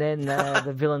 and then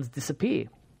the villains disappear.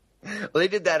 Well, they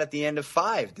did that at the end of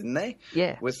 5, didn't they?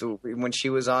 Yeah. When she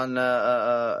was on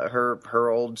her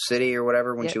old city or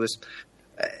whatever, when she was.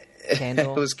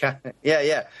 Candle. It was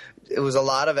It was a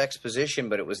lot of exposition,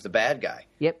 but it was the bad guy.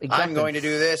 Yep, exactly. I'm going to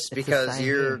do this because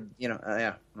you're,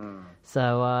 So,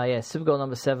 Supergirl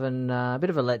number 7, a bit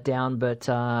of a letdown, but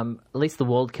at least the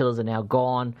world killers are now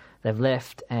gone. They've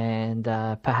left, and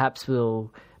perhaps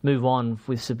we'll move on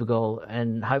with Supergirl,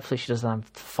 and hopefully she doesn't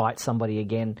have to fight somebody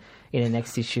again in the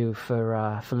next issue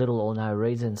for little or no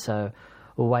reason. So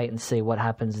we'll wait and see what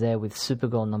happens there with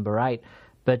Supergirl number 8.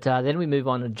 But then we move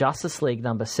on to Justice League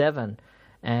number 7,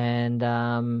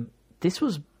 and this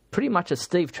was pretty much a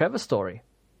Steve Trevor story.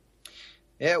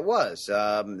 Yeah, it was.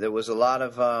 There was a lot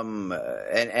of, I'm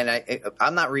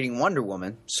not reading Wonder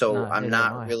Woman, so I'm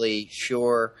not really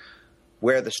sure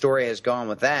where the story has gone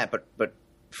with that. But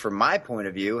from my point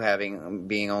of view,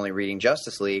 being only reading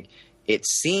Justice League, it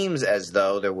seems as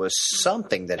though there was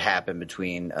something that happened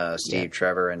between Steve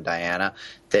Trevor and Diana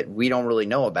that we don't really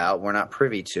know about. We're not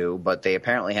privy to, but they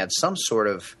apparently had some sort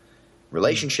of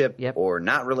relationship or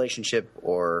not relationship,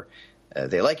 or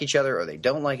they like each other or they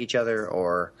don't like each other,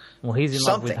 or he's in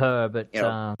something. Love with her, but we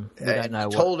don't know.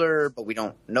 He told her, but we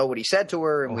don't know what he said to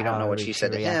her, and we don't know what she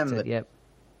said to him. But,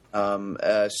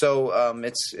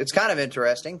 it's kind of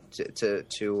interesting to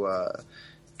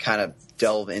kind of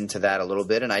delve into that a little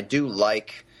bit, and I do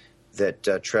like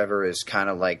that Trevor is kind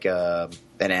of like an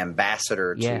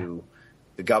ambassador to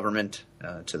the government,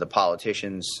 to the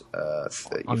politicians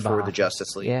for the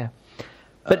Justice League. Yeah,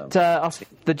 but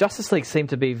the Justice League seemed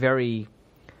to be very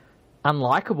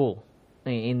unlikable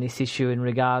in this issue in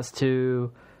regards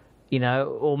to,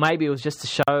 or maybe it was just to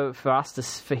show for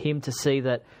him to see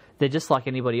that they're just like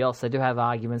anybody else. They do have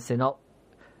arguments. They're not,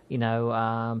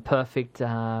 perfect.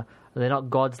 They're not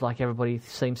gods like everybody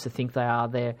seems to think they are.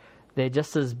 They're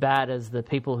just as bad as the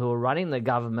people who are running the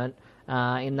government,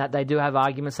 in that they do have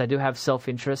arguments, they do have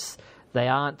self-interests. They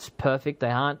aren't perfect. They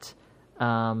aren't,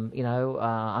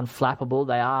 unflappable.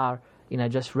 They are,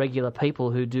 just regular people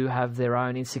who do have their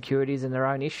own insecurities and their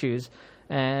own issues.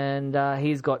 and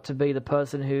he's got to be the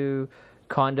person who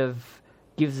kind of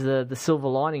gives the silver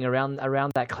lining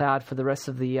around that cloud for the rest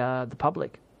of the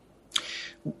public.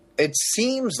 It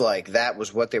seems like that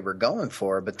was what they were going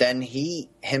for, but then he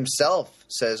himself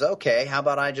says, okay, how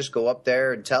about I just go up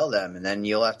there and tell them, and then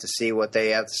you'll have to see what they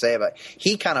have to say about it.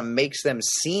 He kind of makes them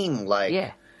seem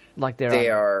like they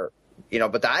are,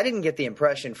 but I didn't get the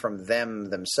impression from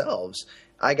them themselves.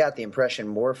 I got the impression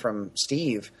more from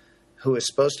Steve, who is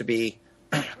supposed to be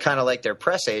kind of like their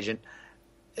press agent.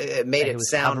 It made it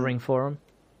sound covering for them,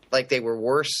 like they were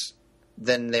worse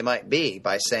than they might be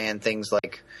by saying things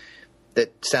like that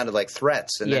sounded like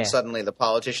threats, and then suddenly the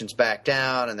politicians back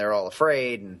down and they're all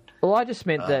afraid. And well, I just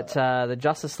meant that the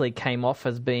Justice League came off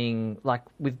as being like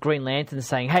with Green Lantern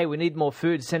saying, "Hey, we need more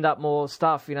food, send up more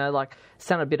stuff." Like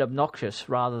sounded a bit obnoxious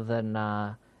rather than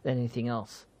anything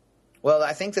else. Well,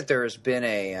 I think that there has been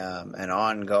an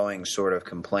ongoing sort of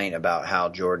complaint about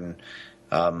Hal Jordan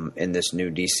in this new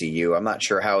DCU. I'm not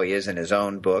sure how he is in his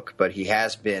own book, but he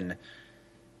has been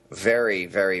very,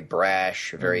 very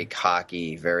brash, very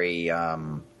cocky, very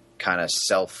kind of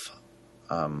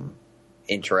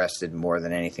self-interested more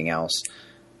than anything else.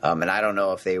 And I don't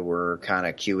know if they were kind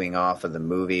of queuing off of the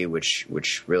movie,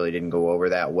 which really didn't go over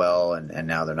that well, and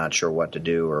now they're not sure what to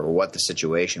do or what the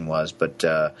situation was. But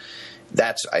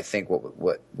that's, I think,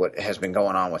 what has been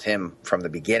going on with him from the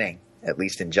beginning, at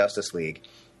least in Justice League.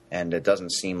 And it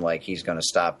doesn't seem like he's going to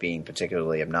stop being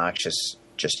particularly obnoxious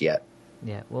just yet.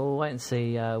 Yeah, well, we'll wait and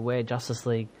see where Justice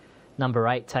League number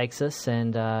 8 takes us.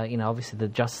 And, obviously the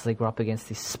Justice League were up against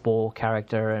this Spore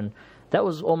character, and that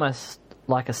was almost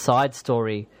like a side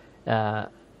story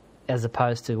as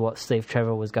opposed to what Steve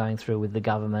Trevor was going through with the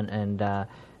government and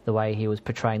the way he was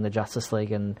portraying the Justice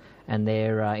League and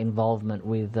their involvement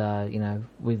with,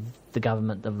 with the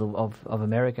government of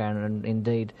America and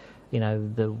indeed,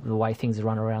 the way things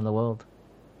run around the world.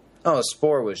 Oh,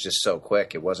 Spore was just so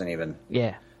quick. It wasn't even...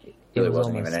 Yeah. It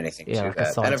wasn't even anything to like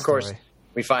that. And, of course,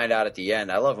 we find out at the end,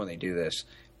 I love when they do this,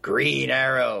 Green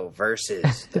Arrow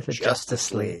versus the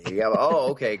Justice League.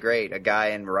 Oh, okay, great. A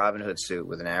guy in Robin Hood suit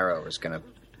with an arrow is going to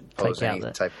pose any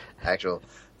type of actual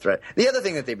threat. The other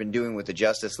thing that they've been doing with the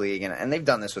Justice League, and they've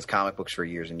done this with comic books for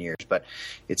years and years, but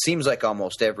it seems like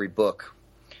almost every book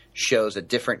shows a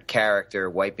different character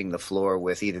wiping the floor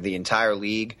with either the entire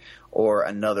league or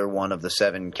another one of the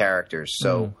 7 characters.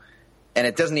 So... And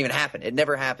it doesn't even happen. It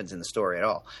never happens in the story at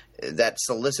all. That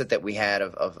solicit that we had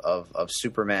of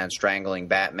Superman strangling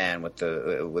Batman with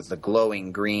the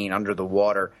glowing green under the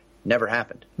water never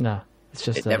happened. No, it's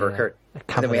just it never occurred.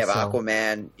 And then we have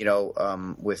Aquaman,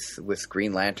 with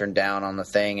Green Lantern down on the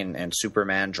thing, and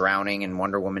Superman drowning, and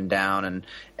Wonder Woman down, and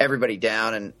everybody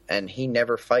down, and he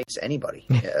never fights anybody.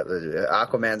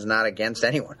 Aquaman's not against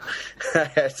anyone.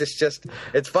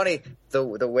 It's funny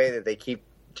the way that they keep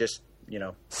just.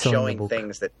 Showing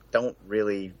things that don't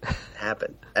really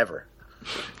happen ever.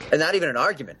 And not even an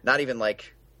argument. Not even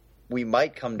like we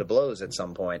might come to blows at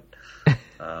some point.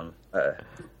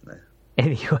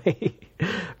 Anyway.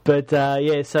 But,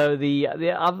 so the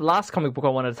last comic book I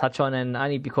wanted to touch on, and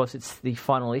only because it's the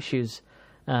final issues,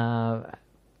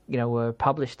 were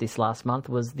published this last month,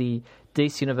 was the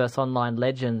DC Universe Online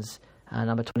Legends,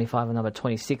 number 25 and number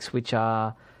 26, which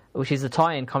is a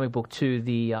tie-in comic book to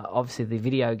the obviously the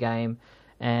video game,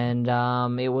 and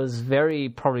it was very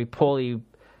probably poorly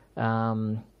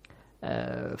followed.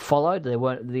 There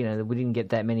weren't, we didn't get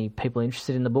that many people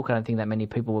interested in the book. I don't think that many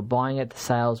people were buying it. The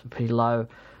sales were pretty low.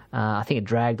 I think it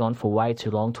dragged on for way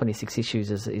too long. 26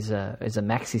 issues is a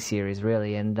maxi series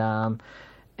really, and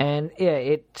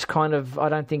it's kind of, I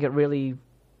don't think it really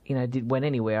went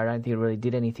anywhere. I don't think it really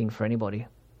did anything for anybody.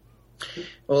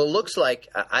 Well, it looks like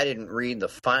I didn't read the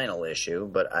final issue,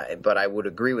 but I would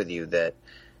agree with you that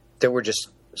there were just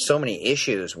so many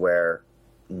issues where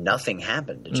nothing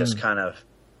happened. It just kind of,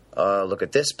 look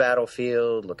at this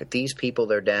battlefield, look at these people,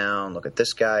 they're down, look at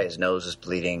this guy, his nose is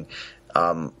bleeding.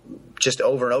 Just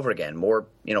over and over again. More,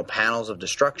 panels of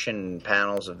destruction,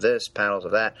 panels of this, panels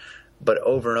of that. But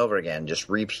over and over again, just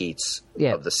repeats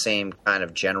of the same kind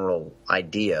of general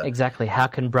idea. Exactly. How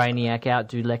can Brainiac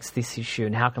outdo Lex this issue?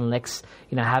 And how can Lex,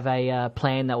 have a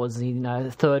plan that was,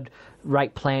 a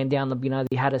third-rate plan down the,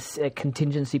 he had a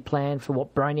contingency plan for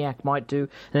what Brainiac might do. And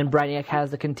then Brainiac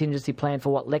has the contingency plan for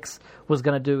what Lex was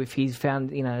going to do if he's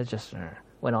found, it just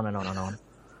went on and on and on.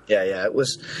 Yeah,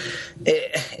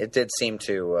 it did seem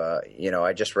to,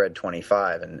 I just read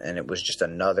 25, and it was just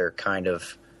another kind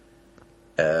of,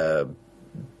 I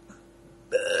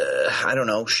don't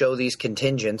know, show these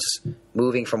contingents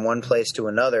moving from one place to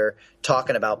another,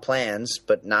 talking about plans,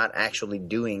 but not actually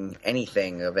doing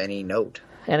anything of any note.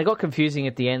 And it got confusing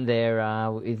at the end there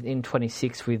in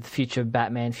 26 with future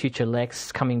Batman, future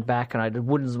Lex coming back, and I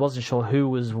wasn't sure who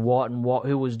was what and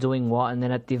who was doing what. And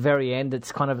then at the very end,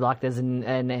 it's kind of like there's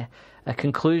a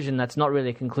conclusion that's not really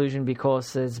a conclusion,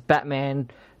 because there's Batman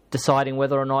deciding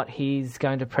whether or not he's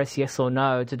going to press yes or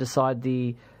no to decide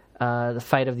the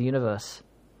fate of the universe.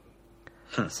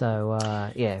 So,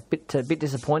 a bit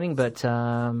disappointing, but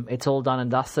it's all done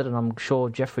and dusted, and I'm sure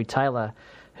Jeffrey Taylor,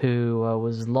 who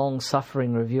was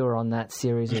long-suffering reviewer on that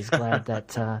series, is glad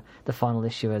that the final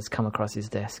issue has come across his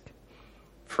desk.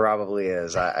 Probably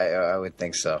is. I would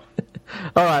think so.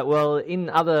 All right, well, in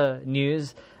other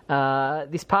news,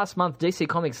 this past month, DC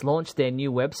Comics launched their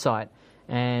new website,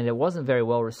 and it wasn't very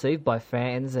well received by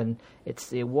fans, and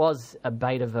it was a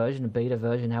beta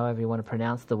version, however you want to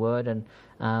pronounce the word, and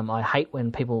I hate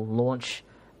when people launch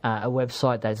a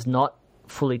website that's not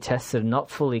fully tested, not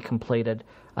fully completed.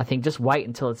 I think just wait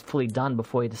until it's fully done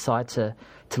before you decide to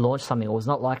launch something. It was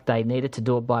not like they needed to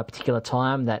do it by a particular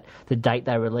time, that the date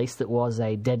they released it was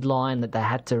a deadline that they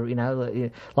had to,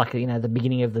 the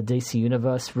beginning of the DC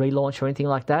Universe relaunch or anything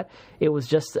like that. It was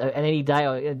just any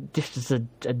day, just a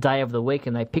day of the week,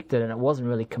 and they picked it, and it wasn't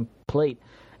really complete.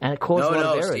 And it caused a lot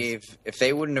of errors. Steve, if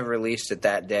they wouldn't have released it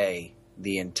that day,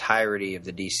 the entirety of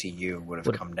the DCU would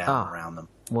have come down around them.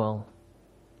 Well,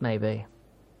 maybe.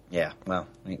 Yeah, well,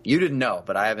 you didn't know,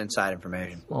 but I have inside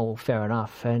information. Well, fair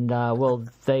enough. And,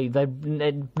 they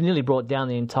nearly brought down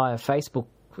the entire Facebook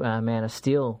Man of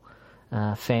Steel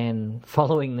fan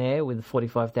following there, with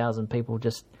 45,000 people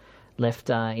just left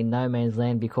in no man's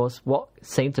land because what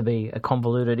seemed to be a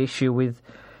convoluted issue with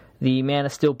the Man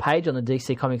of Steel page on the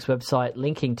DC Comics website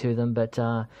linking to them. But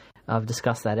I've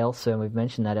discussed that elsewhere, and we've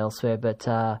mentioned that elsewhere. But,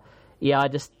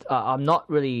 I'm not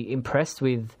really impressed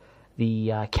with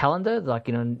the calendar.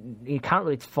 You can't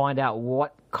really find out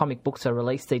what comic books are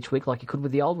released each week like you could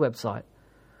with the old website.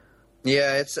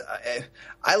 Yeah, it's.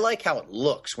 I like how it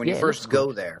looks when you first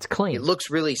go there. It's clean. It looks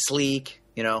really sleek.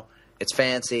 It's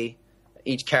fancy.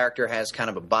 Each character has kind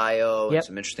of a bio and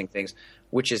some interesting things,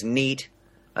 which is neat,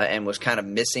 and was kind of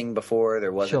missing before.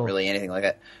 There wasn't really anything like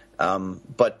that.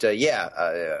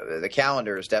 The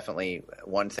calendar is definitely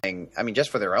one thing. I mean, just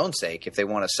for their own sake, if they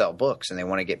want to sell books and they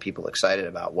want to get people excited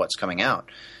about what's coming out,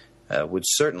 would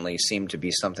certainly seem to be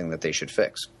something that they should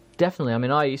fix. Definitely. I mean,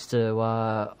 I used to,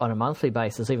 on a monthly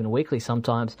basis, even weekly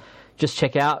sometimes, just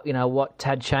check out, what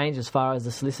had changed as far as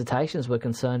the solicitations were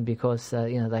concerned, because,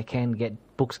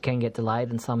 books can get delayed,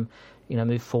 and some,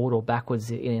 move forward or backwards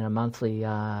in a monthly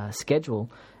schedule.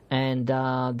 And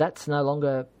that's no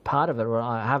longer part of it, or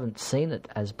I haven't seen it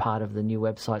as part of the new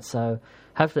website. So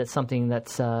hopefully it's something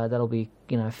that'll be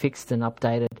fixed and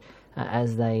updated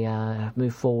as they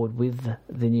move forward with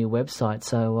the new website.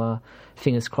 So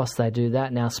fingers crossed they do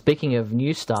that. Now, speaking of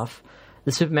new stuff,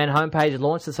 the Superman homepage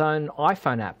launched its own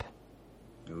iPhone app.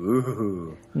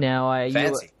 Ooh. Now, are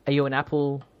you an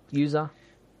Apple user?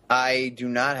 I do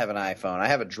not have an iPhone. I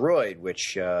have a Droid,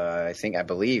 which I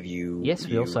believe you. Yes,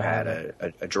 we also had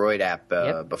a Droid app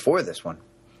before this one.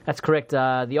 That's correct. The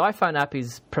iPhone app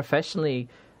is professionally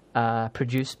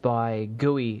produced by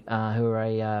GUI, who are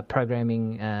a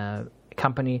programming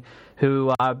company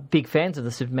who are big fans of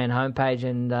the Superman homepage,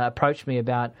 and approached me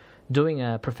about doing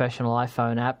a professional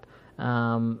iPhone app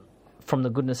from the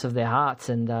goodness of their hearts.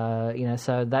 And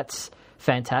so that's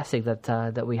fantastic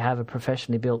that we have a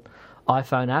professionally built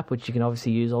iPhone app, which you can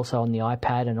obviously use also on the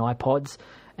iPad and iPods,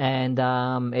 and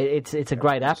it's a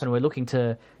great app, and we're looking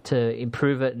to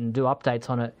improve it and do updates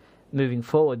on it moving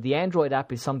forward. The Android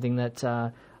app is something that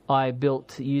I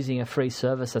built using a free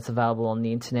service that's available on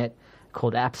the internet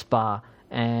called AppsBar,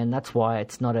 and that's why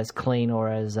it's not as clean or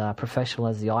as professional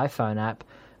as the iPhone app.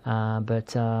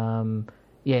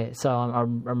 So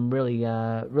I'm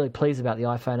really pleased about the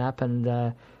iPhone app,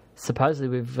 and supposedly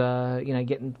we've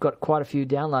got quite a few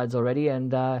downloads already,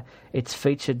 and it's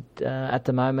featured at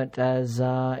the moment as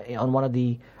on one of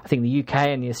the UK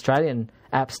and the Australian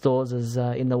app stores as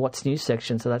in the What's New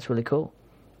section. So that's really cool.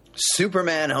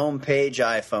 Superman homepage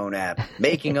iPhone app,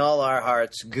 making all our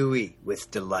hearts gooey with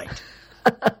delight.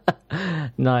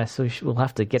 Nice. We'll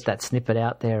have to get that snippet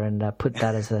out there and put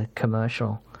that as a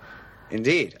commercial.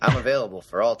 Indeed, I'm available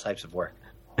for all types of work.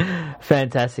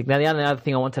 Fantastic. Now, the only other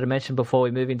thing I wanted to mention before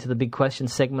we move into the big question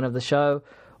segment of the show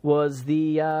was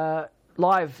the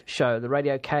live show, the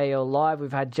Radio KL Live.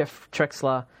 We've had Jeff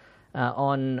Trexler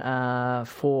on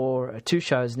for 2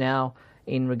 shows now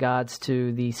in regards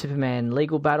to the Superman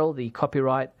legal battle, the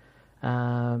copyright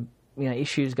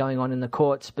issues going on in the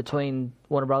courts between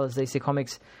Warner Brothers, DC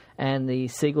Comics, and the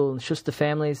Siegel and Schuster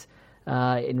families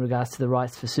in regards to the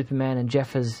rights for Superman. And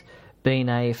Jeff has been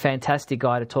a fantastic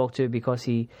guy to talk to because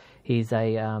he He's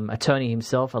a attorney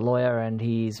himself, a lawyer, and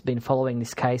he's been following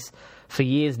this case for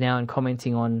years now and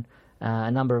commenting on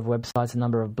a number of websites, a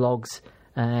number of blogs,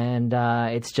 and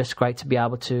it's just great to be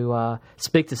able to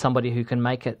speak to somebody who can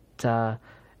make it,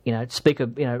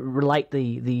 relate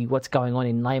the what's going on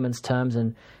in layman's terms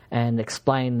and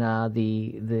explain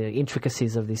the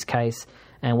intricacies of this case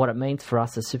and what it means for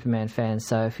us as Superman fans.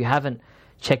 So if you haven't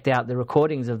checked out the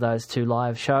recordings of those 2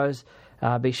 live shows,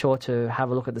 be sure to have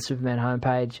a look at the Superman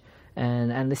homepage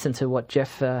and listen to what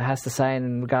Jeff has to say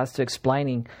in regards to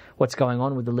explaining what's going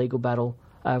on with the legal battle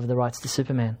over the rights to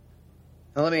Superman.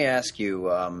 Now, let me ask you,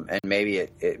 and maybe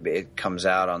it comes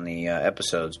out on the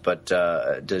episodes, but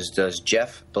does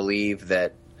Jeff believe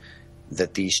that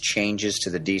these changes to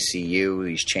the DCU,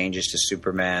 these changes to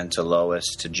Superman, to Lois,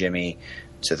 to Jimmy,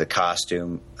 to the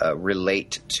costume,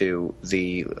 relate to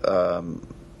the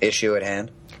issue at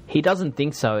hand? He doesn't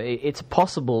think so. It's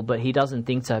possible, but he doesn't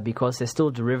think so because they're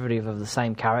still derivative of the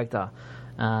same character.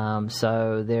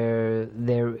 So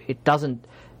it doesn't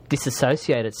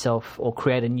disassociate itself or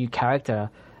create a new character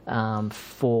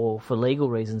for legal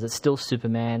reasons. It's still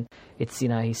Superman. It's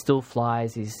he still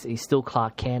flies. He's still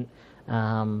Clark Kent.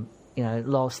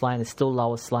 Lois Lane is still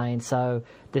Lois Lane. So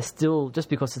there's still, just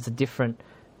because it's a different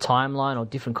timeline or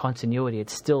different continuity,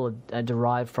 it's still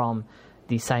derived from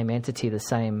the same entity, the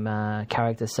same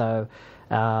character. So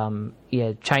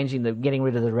getting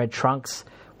rid of the red trunks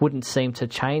wouldn't seem to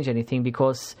change anything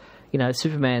because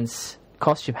Superman's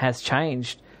costume has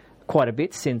changed quite a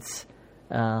bit since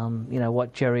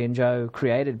what Jerry and Joe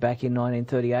created back in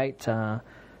 1938.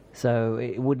 So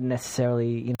it wouldn't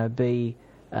necessarily be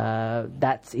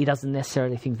that he doesn't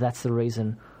necessarily think that's the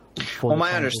reason. Well,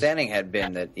 my understanding had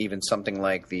been that even something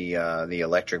like the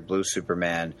Electric Blue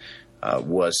Superman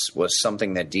was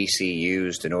something that DC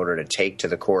used in order to take to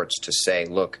the courts to say,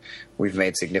 look, we've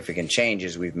made significant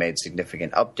changes, we've made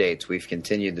significant updates, we've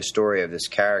continued the story of this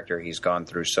character. He's gone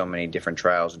through so many different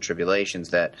trials and tribulations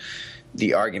that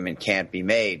the argument can't be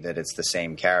made that it's the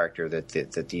same character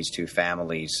that these 2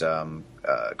 families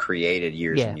created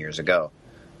years and years ago.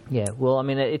 Yeah, well, I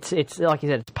mean, it's like you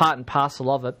said, it's part and parcel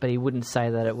of it, but he wouldn't say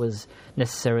that it was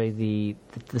necessarily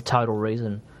the total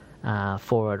reason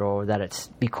for it, or that it's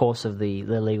because of the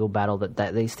legal battle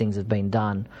that these things have been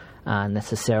done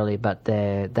necessarily. But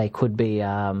they could be,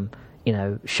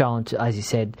 shown to, as you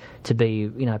said, to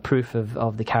be proof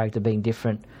of the character being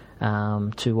different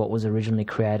to what was originally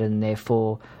created, and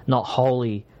therefore not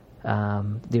wholly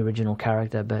the original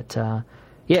character. But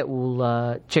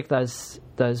we'll check those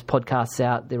podcasts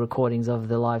out, the recordings of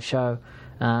the live show,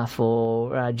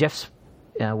 for Jeff's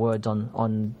words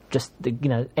on just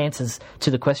the answers to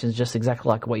the questions, just exactly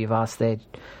like what you've asked there.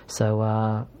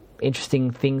 So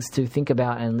interesting things to think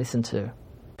about and listen to.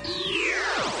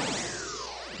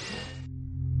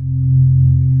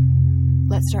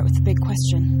 Let's start with the big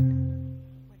question.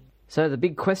 So the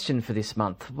big question for this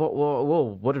month.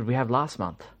 What did we have last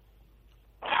month?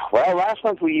 Well, last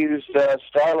month we used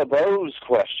Starla Bow's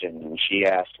question. She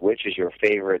asked, which is your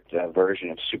favorite version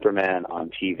of Superman on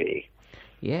TV?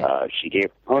 Yeah. She gave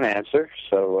her own answer,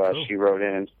 so Cool. She wrote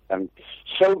in, and I'm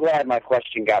so glad my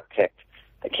question got picked.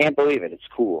 I can't believe it. It's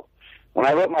cool. When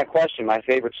I wrote my question, my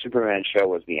favorite Superman show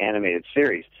was the animated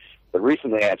series, but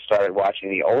recently I had started watching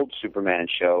the old Superman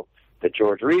show that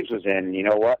George Reeves was in, and you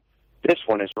know what? This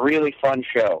one is a really fun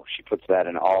show. She puts that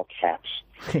in all caps.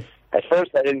 At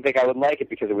first, I didn't think I would like it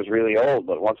because it was really old,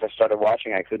 but once I started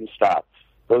watching, I couldn't stop.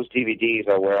 Those DVDs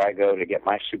are where I go to get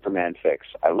my Superman fix.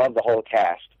 I love the whole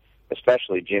cast,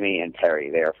 especially Jimmy and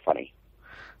Perry. They are funny.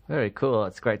 Very cool.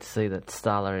 It's great to see that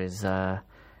Starla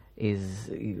is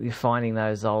you're finding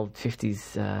those old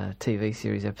 50s TV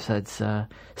series episodes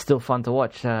still fun to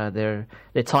watch. They're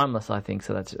timeless, I think,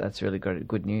 so that's really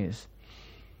good news.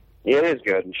 Yeah, it is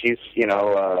good, and she's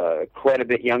quite a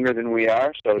bit younger than we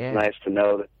are, so it's nice to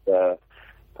know that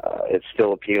it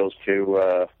still appeals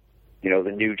to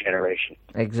the new generation.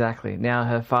 Exactly. Now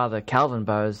her father, Calvin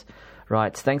Bowes,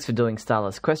 writes, thanks for doing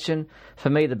Starla's question. For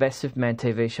me, the best Superman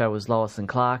TV show was Lois and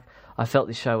Clark. I felt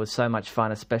this show was so much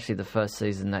fun, especially the first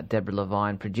season that Deborah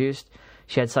Levine produced.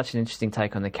 She had such an interesting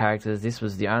take on the characters. This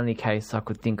was the only case I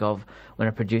could think of when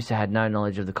a producer had no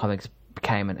knowledge of the comics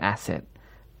became an asset.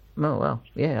 Oh, well,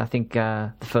 yeah, I think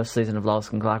the first season of Lois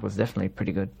and Clark was definitely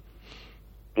pretty good.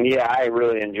 Yeah, I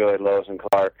really enjoyed Lois and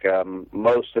Clark.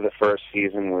 Most of the first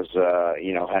season was,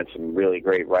 had some really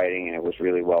great writing, and it was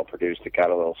really well produced. It got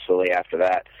a little silly after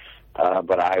that.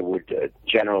 But I would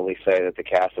generally say that the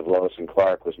cast of Lois and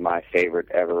Clark was my favorite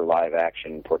ever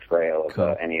live-action portrayal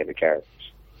of any of the characters.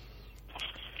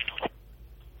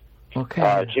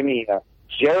 Okay.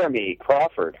 Jeremy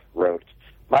Crawford wrote,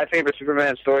 My favorite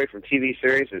Superman story from TV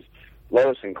series is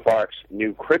Lois and Clark's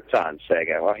New Krypton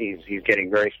saga. Well, he's getting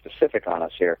very specific on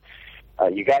us here.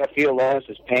 You got to feel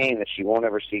Lois's pain that she won't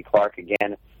ever see Clark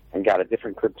again, and got a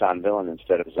different Krypton villain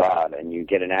instead of Zod, and you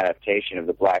get an adaptation of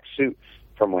the black suit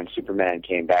from when Superman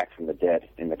came back from the dead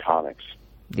in the comics.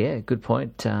 Yeah, good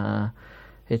point.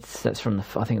 That's from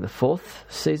the fourth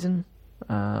season,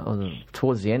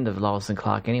 towards the end of Lois and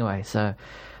Clark, anyway. So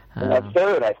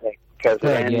third, I think, because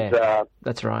it ends.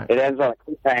 That's right. It ends on a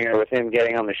cliffhanger with him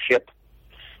getting on the ship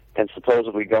and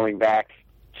supposedly going back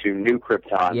to New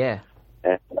Krypton. Yeah.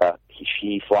 And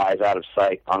she flies out of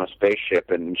sight on a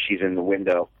spaceship, and she's in the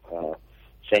window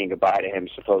saying goodbye to him,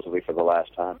 supposedly for the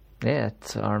last time. Yeah,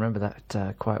 I remember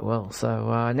that quite well.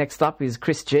 So next up is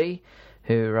Chris G.,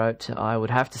 who wrote, I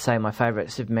would have to say my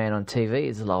favourite Superman on TV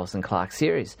is the Lois and Clark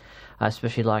series. I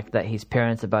especially like that his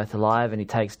parents are both alive and he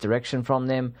takes direction from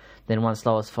them. Then once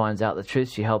Lois finds out the truth,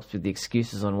 she helps with the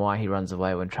excuses on why he runs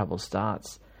away when trouble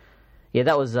starts. Yeah,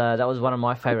 that was one of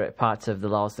my favourite parts of the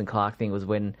Lois and Clark thing, was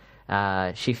when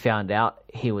she found out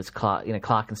he was Clark,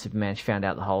 Clark and Superman. She found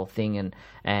out the whole thing,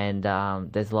 and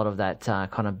there's a lot of that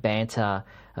kind of banter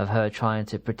of her trying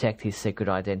to protect his secret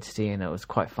identity, and it was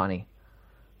quite funny.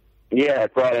 Yeah,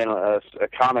 it brought in a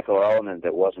comical element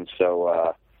that wasn't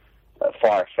so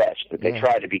far-fetched. That they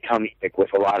tried to be comedic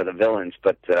with a lot of the villains,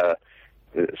 but so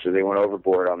they went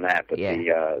overboard on that. But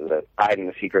the hiding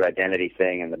the secret identity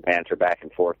thing and the banter back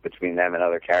and forth between them and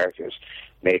other characters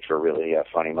made for really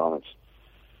funny moments.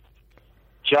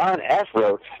 John F.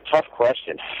 wrote, tough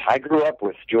question. I grew up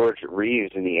with George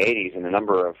Reeves in the 80s in a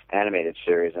number of animated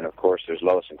series, and of course there's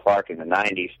Lois and Clark in the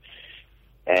 90s,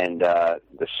 and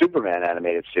the Superman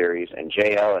animated series, and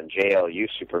JL and JLU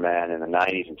Superman in the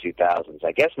 90s and 2000s.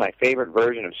 I guess my favorite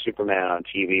version of Superman on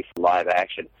TV for live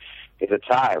action is a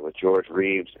tie with George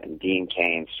Reeves and Dean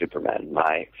Cain's Superman.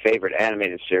 My favorite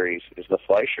animated series is the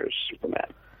Fleischer's Superman.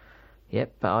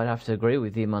 Yep, I'd have to agree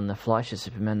with him on the Fleischer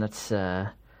Superman. That's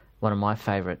one of my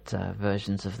favourite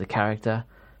versions of the character,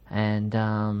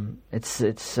 and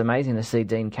it's amazing to see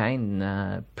Dean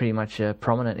Cain pretty much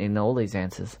prominent in all these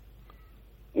answers.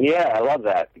 Yeah, I love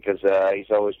that, because he's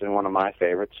always been one of my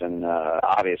favorites, and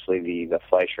obviously the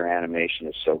Fleischer animation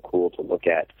is so cool to look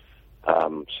at,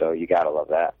 so you gotta love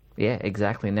that. Yeah,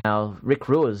 exactly. Now, Rick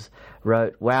Ruiz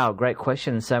wrote, wow, great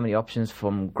question and so many options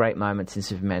from great moments in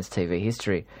Superman's TV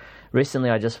history. Recently,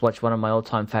 I just watched one of my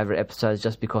all-time favourite episodes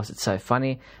just because it's so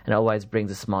funny and it always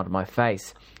brings a smile to my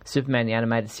face. Superman the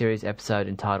Animated Series episode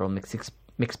entitled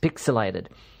Mixpixelated.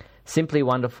 Simply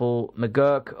wonderful.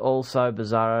 McGurk, also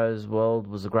Bizarro's World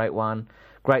was a great one.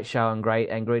 Great show and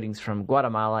greetings from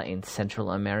Guatemala in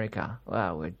Central America.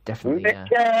 Wow, we're definitely...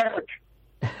 McGurk!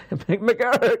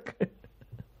 McGurk!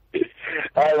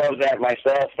 I love that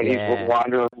myself when he's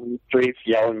wandering the streets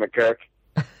yelling McGurk.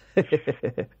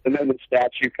 And then the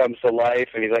statue comes to life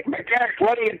and he's like, McGurk,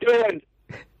 what are you doing?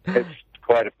 It's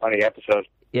quite a funny episode.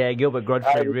 Yeah, Gilbert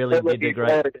Gottfried really did a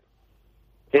great...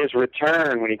 His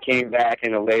return when he came back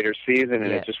in a later season,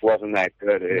 and it just wasn't that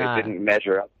good. It didn't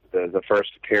measure up the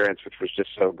first appearance, which was just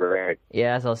so great.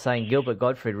 Yeah, as I was saying, Gilbert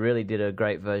Gottfried really did a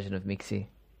great version of Mixie.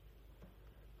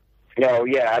 No,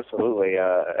 yeah, absolutely.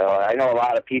 I know a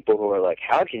lot of people who are like,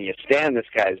 how can you stand this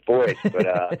guy's voice?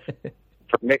 But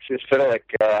for Mix's Fiddlick,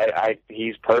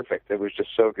 he's perfect. It was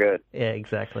just so good. Yeah,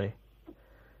 exactly.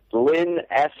 Lynn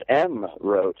S.M.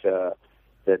 wrote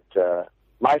that...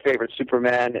 my favorite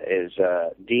Superman is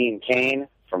Dean Cain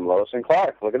from Lois and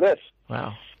Clark. Look at this.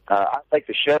 Wow. I like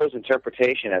the show's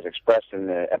interpretation as expressed in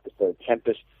the episode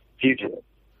Tempest Fugitive.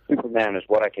 Superman is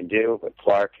what I can do, but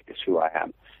Clark is who I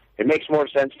am. It makes more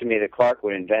sense to me that Clark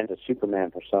would invent a Superman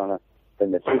persona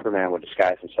than that Superman would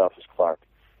disguise himself as Clark.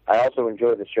 I also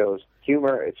enjoy the show's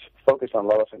humor. It's focused on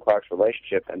Lois and Clark's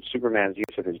relationship and Superman's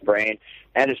use of his brain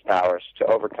and his powers to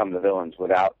overcome the villains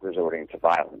without resorting to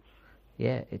violence.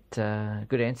 Yeah,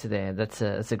 good answer there. That's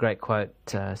a great quote.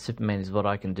 Superman is what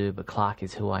I can do, but Clark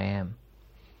is who I am.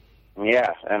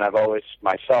 Yeah, and I've always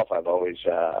felt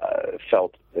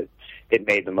that it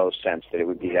made the most sense that it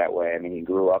would be that way. I mean, he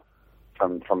grew up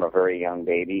from a very young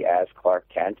baby as Clark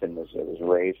Kent and was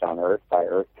raised on Earth by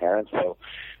Earth parents. So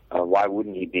why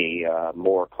wouldn't he be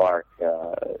more Clark?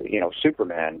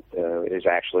 Superman is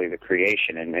actually the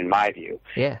creation, in my view.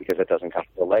 Yeah, because it doesn't come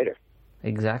until later.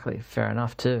 Exactly. Fair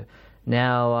enough too.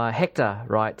 Now, Hector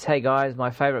writes, hey guys,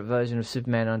 my favourite version of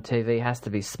Superman on TV has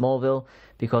to be Smallville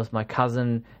because my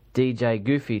cousin DJ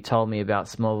Goofy told me about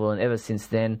Smallville, and ever since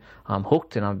then I'm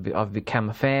hooked and I've become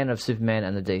a fan of Superman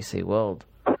and the DC world.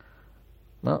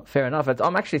 Well, fair enough.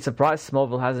 I'm actually surprised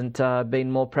Smallville hasn't been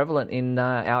more prevalent in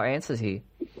our answers here.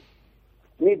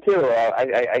 Me too.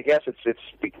 I guess it's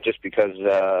just because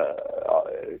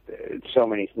so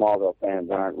many Smallville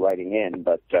fans aren't writing in,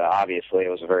 but obviously it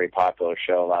was a very popular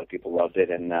show. A lot of people loved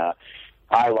it, and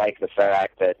I like the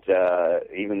fact that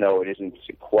even though it isn't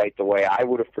quite the way I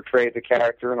would have portrayed the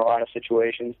character in a lot of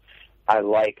situations, I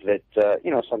like that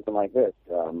something like this.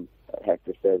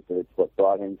 Hector says that it's what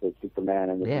brought him to Superman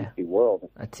and the DC world.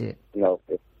 That's it.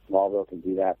 If Smallville can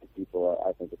do that for people,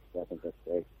 I think that's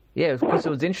great. Yeah, because it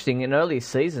was interesting. In earlier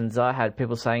seasons, I had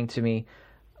people saying to me,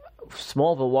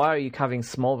 Smallville, why are you covering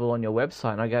Smallville on your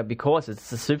website? And I go, because it's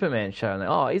the Superman show. And they,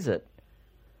 oh, is it?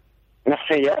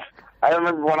 Yeah. I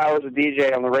remember when I was a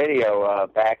DJ on the radio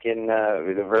back in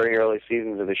the very early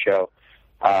seasons of the show,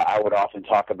 I would often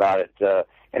talk about it.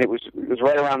 And it was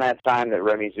right around that time that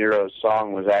Remy Zero's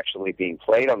song was actually being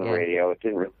played on the radio. It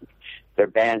didn't really... Their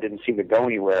band didn't seem to go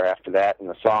anywhere after that, and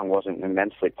the song wasn't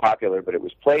immensely popular, but it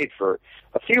was played for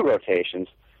a few rotations.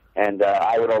 And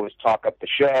I would always talk up the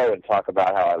show and talk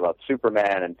about how I loved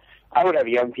Superman, and I would have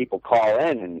young people call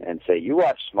in and say, "You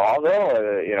watch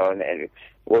Smallville?" And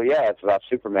well, yeah, it's about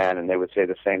Superman, and they would say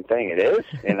the same thing. It is,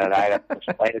 and then I'd have to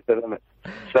explain it to them.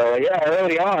 So yeah,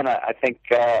 early on, I think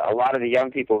a lot of the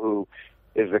young people who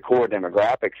is the core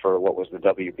demographic for what was the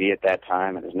WB at that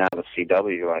time and is now the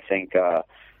CW, I think.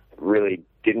 Really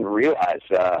didn't realize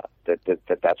that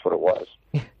that's what it was.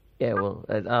 Yeah, well,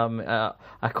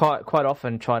 I quite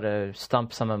often try to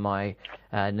stump some of my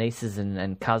nieces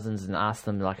and cousins and ask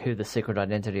them like who the secret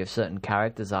identity of certain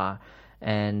characters are,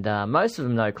 and most of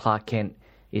them know Clark Kent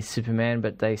is Superman,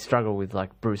 but they struggle with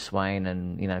like Bruce Wayne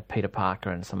and Peter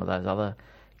Parker and some of those other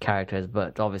characters.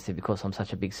 But obviously, because I'm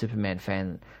such a big Superman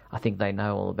fan, I think they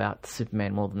know all about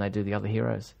Superman more than they do the other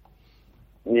heroes.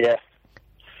 Yeah.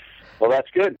 Well,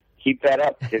 that's good. Keep that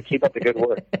up. Keep up the good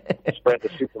work. Spread the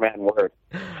Superman word.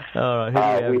 All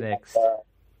right, who do we have next?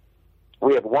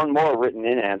 We have one more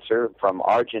written-in answer from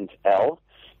Argent L,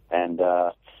 and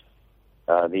the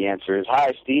answer is,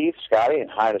 "Hi, Steve, Scotty,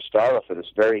 and hi to Starla for this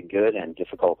very good and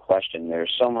difficult question.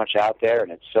 There's so much out there,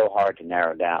 and it's so hard to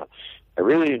narrow down. I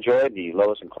really enjoyed the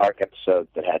Lois and Clark episode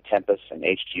that had Tempest and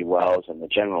H.G. Wells and the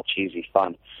general cheesy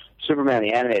fun. Superman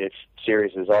the Animated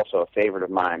Series is also a favorite of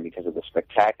mine because of the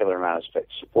spectacular amount of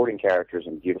supporting characters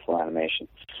and beautiful animation.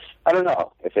 I don't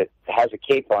know. If it has a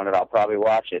cape on it, I'll probably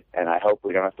watch it, and I hope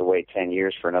we don't have to wait 10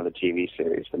 years for another TV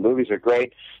series. The movies are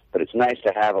great, but it's nice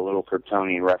to have a little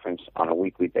Kryptonian reference on a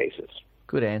weekly basis."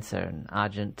 Good answer, and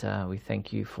Argent, we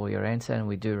thank you for your answer, and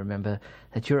we do remember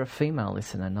that you're a female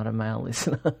listener, not a male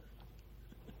listener.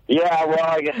 Yeah, well,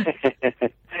 I guess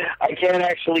I can't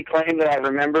actually claim that I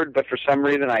remembered, but for some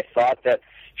reason I thought that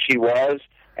she was,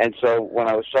 and so when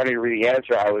I was starting to read the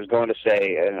answer, I was going to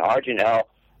say, an Argent L,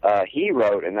 he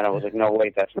wrote, and then I was like, no,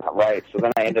 wait, that's not right. So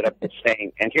then I ended up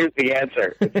saying, and here's the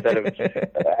answer, instead of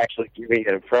actually giving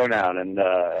it a pronoun, and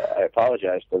I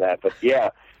apologize for that. But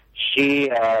yeah, she,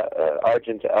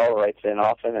 Argent L, writes in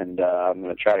often, and I'm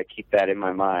going to try to keep that in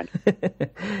my mind.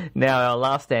 Now, our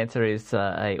last answer is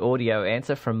a audio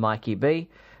answer from Mikey B,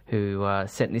 who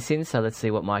sent this in. So let's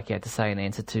see what Mikey had to say in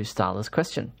answer to Starla's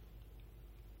question.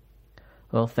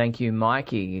 Well, thank you,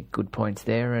 Mikey. Good points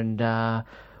there, and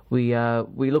we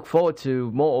look forward to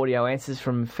more audio answers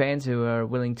from fans who are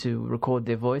willing to record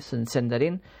their voice and send that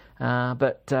in.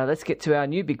 But let's get to our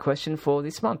new big question for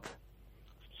this month.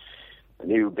 The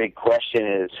new big question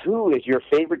is, who is your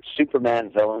favorite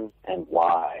Superman villain and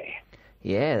why?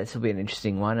 Yeah, this will be an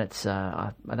interesting one. It's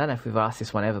I don't know if we've asked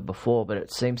this one ever before, but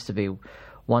it seems to be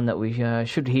one that we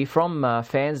should hear from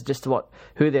fans, just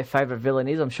who their favourite villain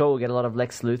is. I'm sure we'll get a lot of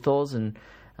Lex Luthors, and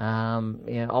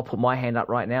I'll put my hand up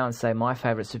right now and say my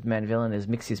favourite Superman villain is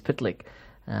Mxyzptlk.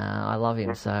 I love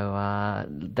him, so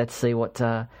let's see what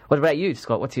about you,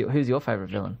 Scott? Who's your favourite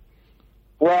villain?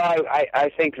 Well, I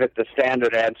think that the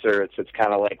standard answer, it's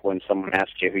kind of like when someone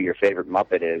asks you who your favorite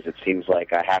Muppet is. It seems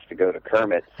like I have to go to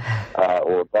Kermit,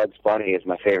 or Bugs Bunny is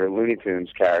my favorite Looney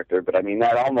Tunes character. But, I mean,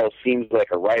 that almost seems like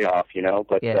a write-off,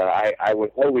 But yeah. I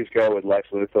would always go with Lex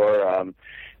Luthor.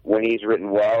 When he's written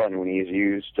well and when he's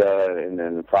used in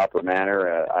the proper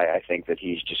manner, I think that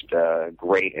he's just a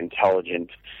great, intelligent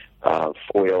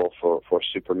foil for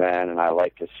Superman, and I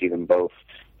like to see them both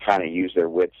kind of use their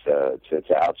wits to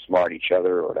outsmart each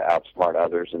other or to outsmart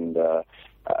others, and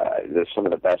some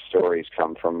of the best stories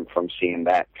come from seeing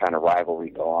that kind of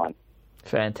rivalry go on.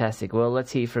 Fantastic. Well,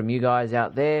 let's hear from you guys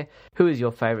out there. Who is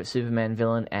your favourite Superman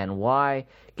villain and why?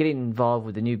 Get involved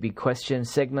with the new big question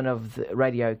segment of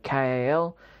Radio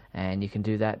KAL, and you can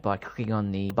do that by clicking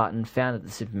on the button found at the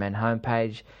Superman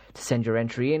homepage to send your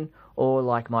entry in, or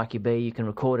like Mikey B, you can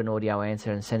record an audio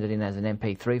answer and send it in as an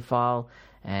MP3 file,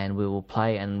 and we will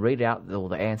play and read out all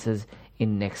the answers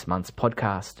in next month's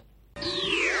podcast.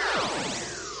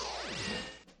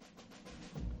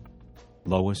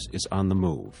 Lois is on the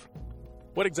move.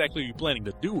 What exactly are you planning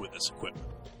to do with this equipment?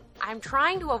 I'm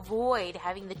trying to avoid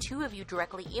having the two of you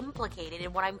directly implicated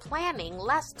in what I'm planning,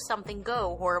 lest something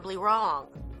go horribly wrong.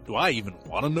 Do I even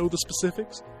want to know the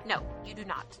specifics? No, you do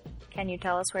not. Can you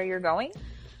tell us where you're going?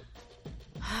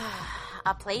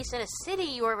 A place in a city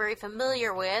you are very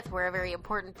familiar with, where a very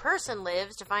important person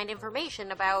lives, to find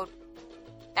information about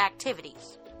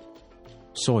activities.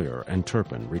 Sawyer and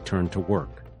Turpin return to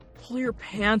work. Pull your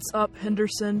pants up,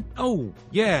 Henderson. Oh,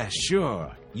 yeah,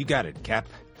 sure. You got it, Cap.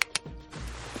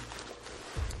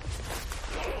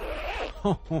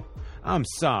 Oh, I'm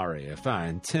sorry if I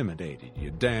intimidated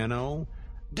you, Dano.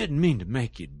 Didn't mean to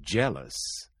make you jealous.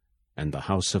 And the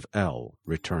House of L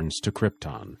returns to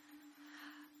Krypton.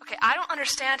 Okay, I don't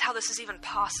understand how this is even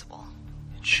possible.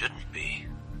 It shouldn't be.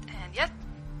 And yet,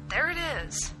 there it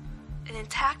is. An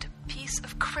intact piece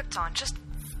of Krypton just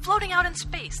floating out in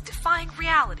space, defying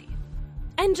reality.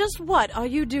 And just what are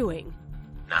you doing?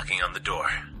 Knocking on the door.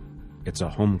 It's a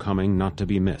homecoming not to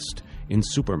be missed in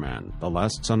Superman, The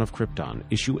Last Son of Krypton,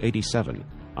 issue 87,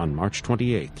 on March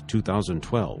 28,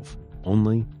 2012,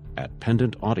 only at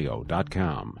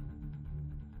pendantaudio.com.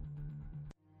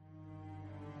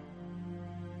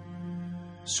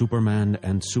 Superman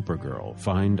and Supergirl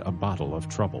find a bottle of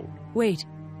trouble. Wait.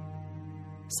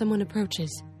 Someone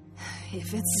approaches.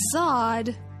 If it's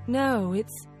Zod. No,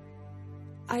 it's...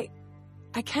 I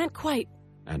can't quite...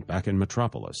 And back in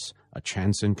Metropolis, a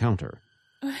chance encounter.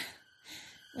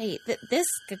 Wait, this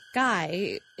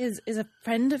guy is a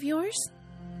friend of yours?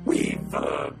 We've,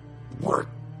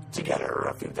 worked together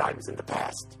a few times in the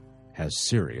past. Has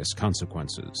serious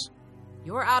consequences.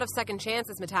 You're out of second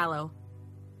chances, Metallo.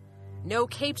 No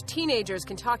caped teenagers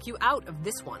can talk you out of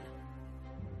this one.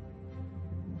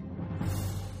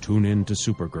 Tune in to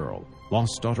Supergirl,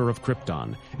 Lost Daughter of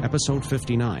Krypton, episode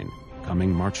 59,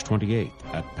 coming March 28th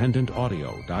at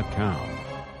pendantaudio.com.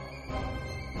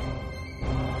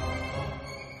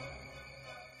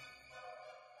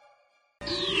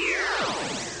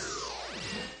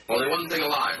 Only one thing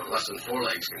alive with less than 4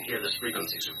 legs can hear this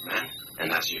frequency, Superman,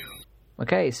 and that's you.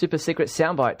 Okay, super secret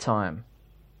soundbite time.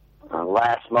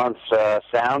 Last month's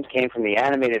sound came from the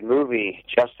animated movie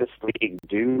Justice League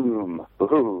Doom.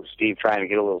 Ooh, Steve trying to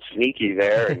get a little sneaky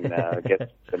there and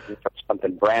get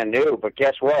something brand new. But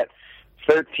guess what?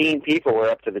 13 people were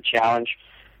up to the challenge.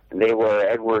 And they were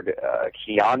Edward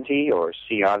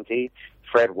Cianti,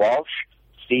 Fred Walsh,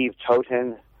 Steve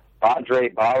Toten, Andre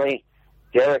Bali,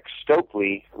 Derek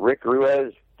Stokely, Rick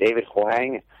Ruiz, David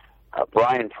Huang,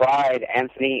 Brian Pride,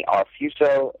 Anthony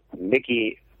Arfuso,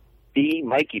 Mikey B,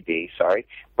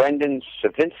 Brendan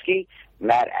Savinsky,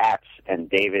 Matt Atz, and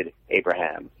David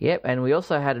Abraham. Yep, and we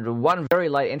also had one very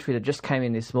late entry that just came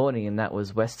in this morning, and that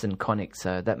was Weston Connick,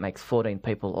 so that makes 14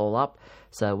 people all up.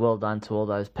 So well done to all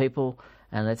those people,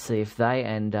 and let's see if they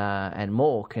and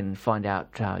more can find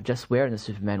out just where in the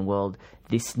Superman world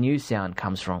this new sound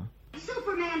comes from.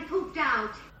 Superman pooped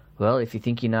out. Well, if you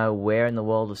think you know where in the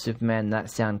world of Superman that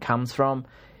sound comes from,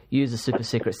 use the super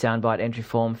secret soundbite entry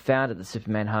form found at the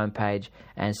Superman homepage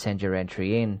and send your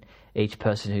entry in. Each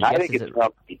person who guesses it...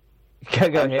 Go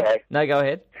ahead. No, go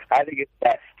ahead. I think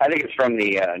it's from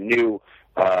the new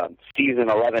season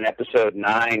 11, episode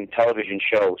 9 television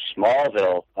show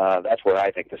Smallville. That's where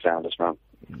I think the sound is from.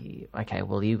 Okay,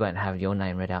 well, you won't have your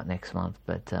name read out next month,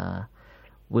 but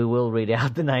we will read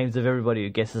out the names of everybody who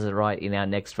guesses it right in our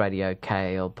next Radio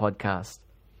KAL podcast.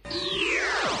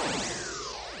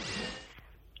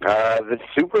 The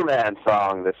Superman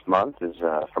song this month is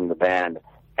from the band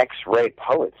X-Ray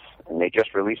Poets, and they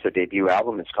just released their debut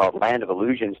album. It's called Land of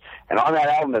Illusions, and on that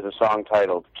album is a song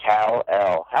titled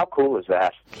Kal-El. How cool is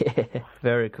that? Yeah,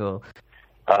 very cool.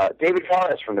 David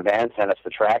Carras from the band sent us the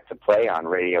track to play on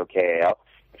Radio KAL.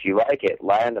 If you like it,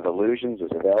 Land of Illusions is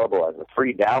available as a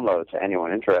free download to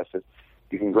anyone interested.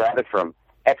 You can grab it from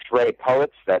X-Ray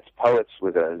Poets, that's Poets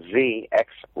with a Z,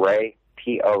 X-Ray,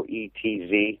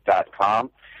 Poetz.com.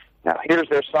 Now here's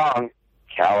their song,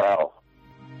 Kal-El.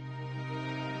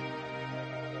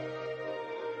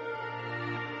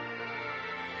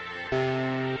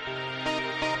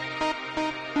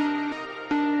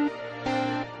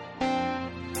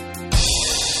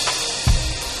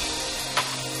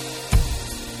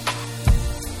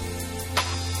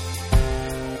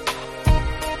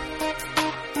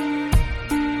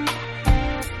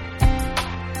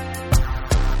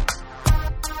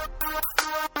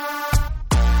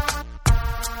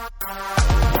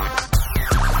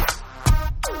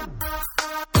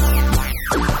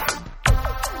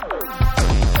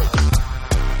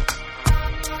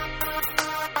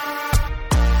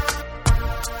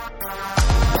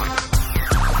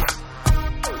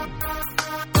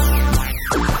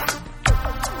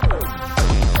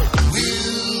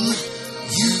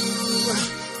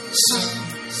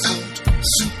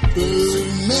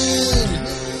 Superman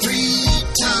 3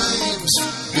 times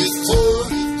before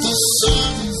the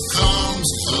sun comes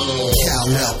up.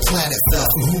 Kal-El, planet fell,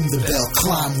 for whom the bell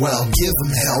climb well. Give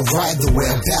him hell, ride the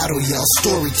whale, battle yell,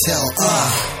 story tell,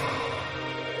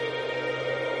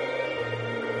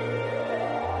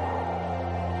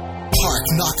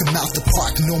 Knock him out the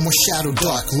park, no more shadow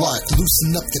dark lark.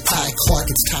 Loosen up the tie,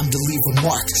 Clark, it's time to leave a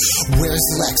mark. Where's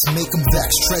Lex? Make him vex.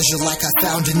 Treasure like I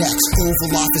found an X.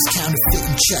 Oval Office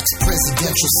counterfeiting checks.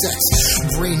 Presidential sex.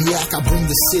 Brainiac, I bring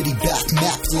the city back.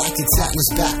 Mapped like it's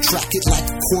Atlas, backtrack it like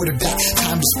a quarterback.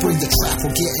 Time to spring the trap,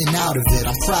 we're getting out of it.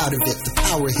 I'm proud of it, the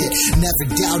power hit, never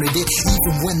doubted it.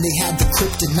 Even when they had the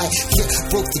kryptonite,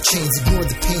 broke the chains, ignore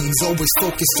the pains. Always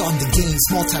focused on the gains,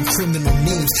 small-time criminal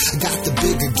names. I got the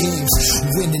bigger games.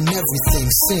 Winning everything,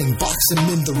 sing, box him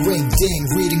in the ring, ding,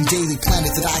 reading Daily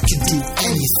Planet that I can do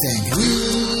anything.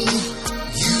 Will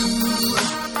you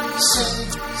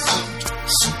send out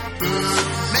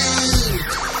Superman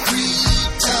 3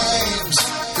 times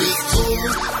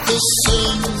before the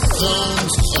sun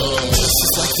comes up?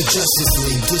 Just like the Justice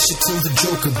League, dish it till the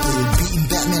Joker bleed. Beating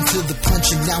Batman to the punch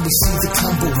and now we see the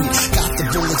tumbleweed. Got the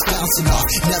bullets bouncing off,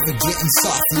 never getting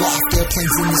soft. Lost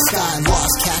airplanes in the sky,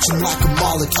 lost, catch 'em like a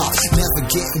Molotov. Never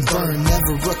getting burned,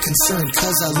 never a concern,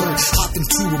 cause I learned. Hop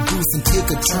into a booth and take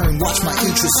a turn, watch my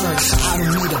interest earn. I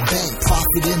don't need a bank,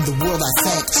 profit in the world I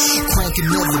thank.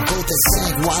 Cranking every boat that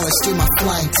sank while I steer my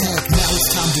flying tank. Now it's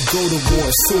time to go to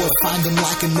war, soar, find him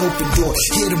like an open door.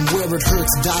 Hit him where it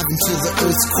hurts, dive into the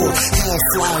earth's core. Hell,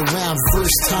 fly around,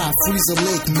 first time, freeze a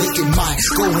lake, make it mine.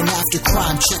 Going after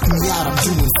crime, check me out, I'm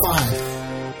doing fine.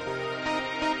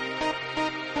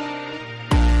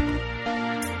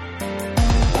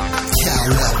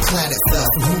 Kal-El, planet fell,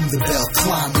 for whom the bell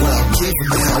climb well. Give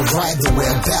him hell, ride the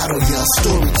whale, battle yell,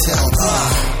 story tell,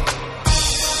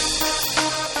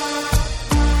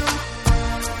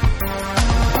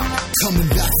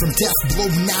 Coming back from death,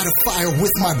 blowing out of fire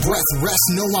with my breath. Rest,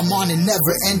 know I'm on a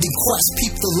never-ending quest.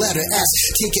 Peep the letter S,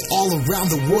 take it all around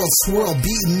the world. Swirl,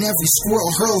 beating every squirrel,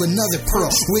 hurl another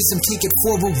pearl. Wisdom, take it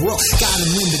for a whirl. Got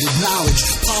unlimited knowledge,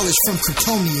 polished from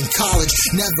Kryptonian college.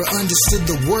 Never understood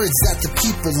the words that the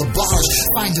people abolish.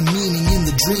 Find a meaning in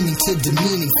the dreaming to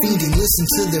demeaning. Fiending, listen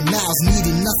to their mouths,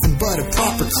 needing nothing but a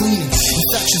proper cleaning.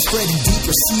 Infection spreading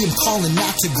deeper, see him calling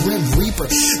out to Grim Reaper.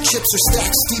 Chips are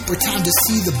stacked steeper, time to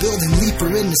see the building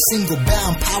leaper in a single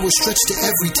bound. Power stretched to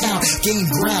every town, gain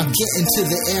ground, get into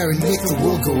the air and make the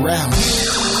world go round.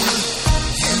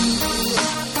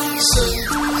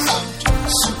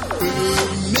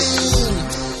 Superman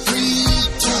 3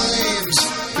 times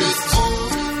before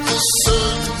the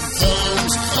sun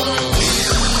comes up.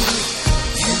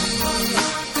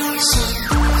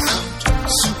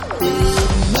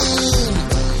 Superman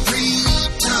 3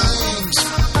 times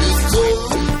before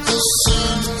the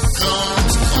sun comes up.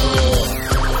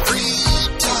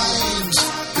 3 times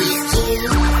before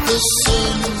the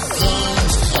sun comes up.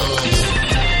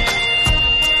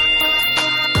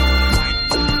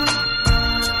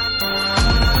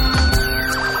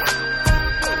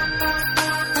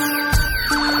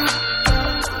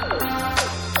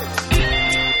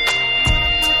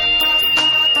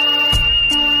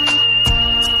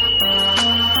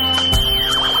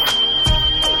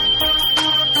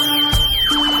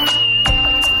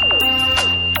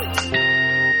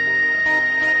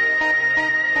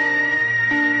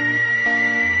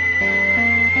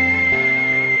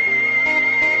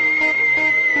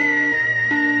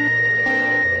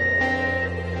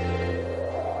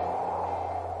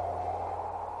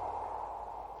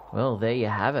 Well, there you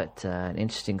have it. An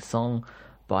interesting song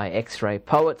by X-Ray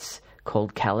Poets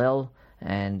called Kal-El.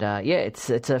 And it's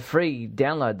a free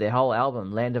download. Their whole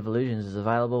album, Land of Illusions, is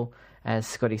available, as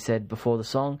Scotty said before the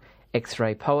song.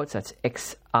 X-Ray Poets, that's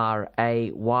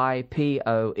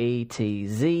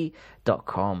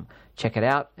XRAYPOETZ.com. Check it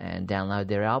out and download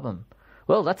their album.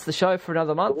 Well, that's the show for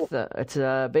another month. It's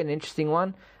been an interesting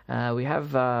one. We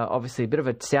have obviously a bit of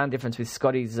a sound difference with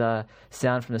Scotty's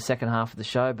sound from the second half of the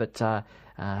show, but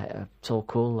it's all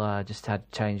cool. Just had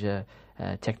to change a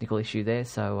technical issue there.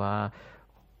 So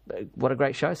what a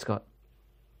great show, Scott.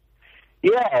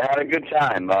 Yeah, I had a good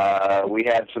time. We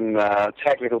had some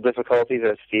technical difficulties,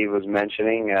 as Steve was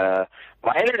mentioning.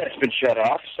 My internet's been shut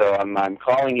off, so I'm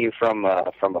calling you from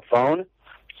a phone.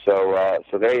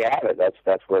 So there you have it.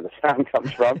 That's where the sound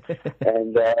comes from.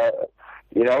 And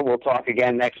we'll talk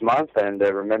again next month. And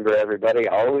remember, everybody,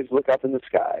 always look up in the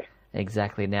sky.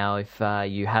 Exactly. Now, if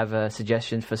you have a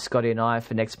suggestion for Scotty and I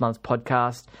for next month's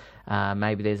podcast,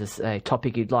 maybe there's a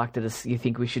topic you'd like you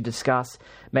think we should discuss.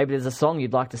 Maybe there's a song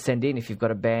you'd like to send in. If you've got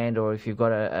a band or if you've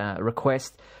got a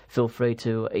request, feel free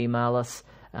to email us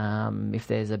If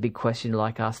there's a big question you'd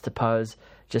like us to pose,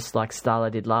 just like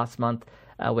Starla did last month,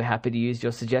 we're happy to use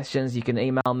your suggestions. You can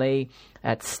email me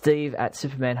at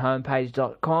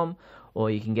steve@supermanhomepage.com,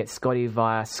 or you can get Scotty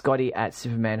via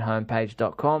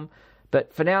scotty@supermanhomepage.com.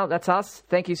 But for now, that's us.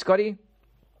 Thank you, Scotty.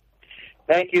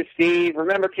 Thank you, Steve.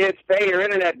 Remember, kids, pay your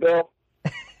internet bill.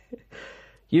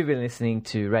 You've been listening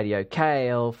to Radio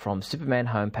KAL from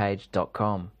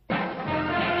supermanhomepage.com.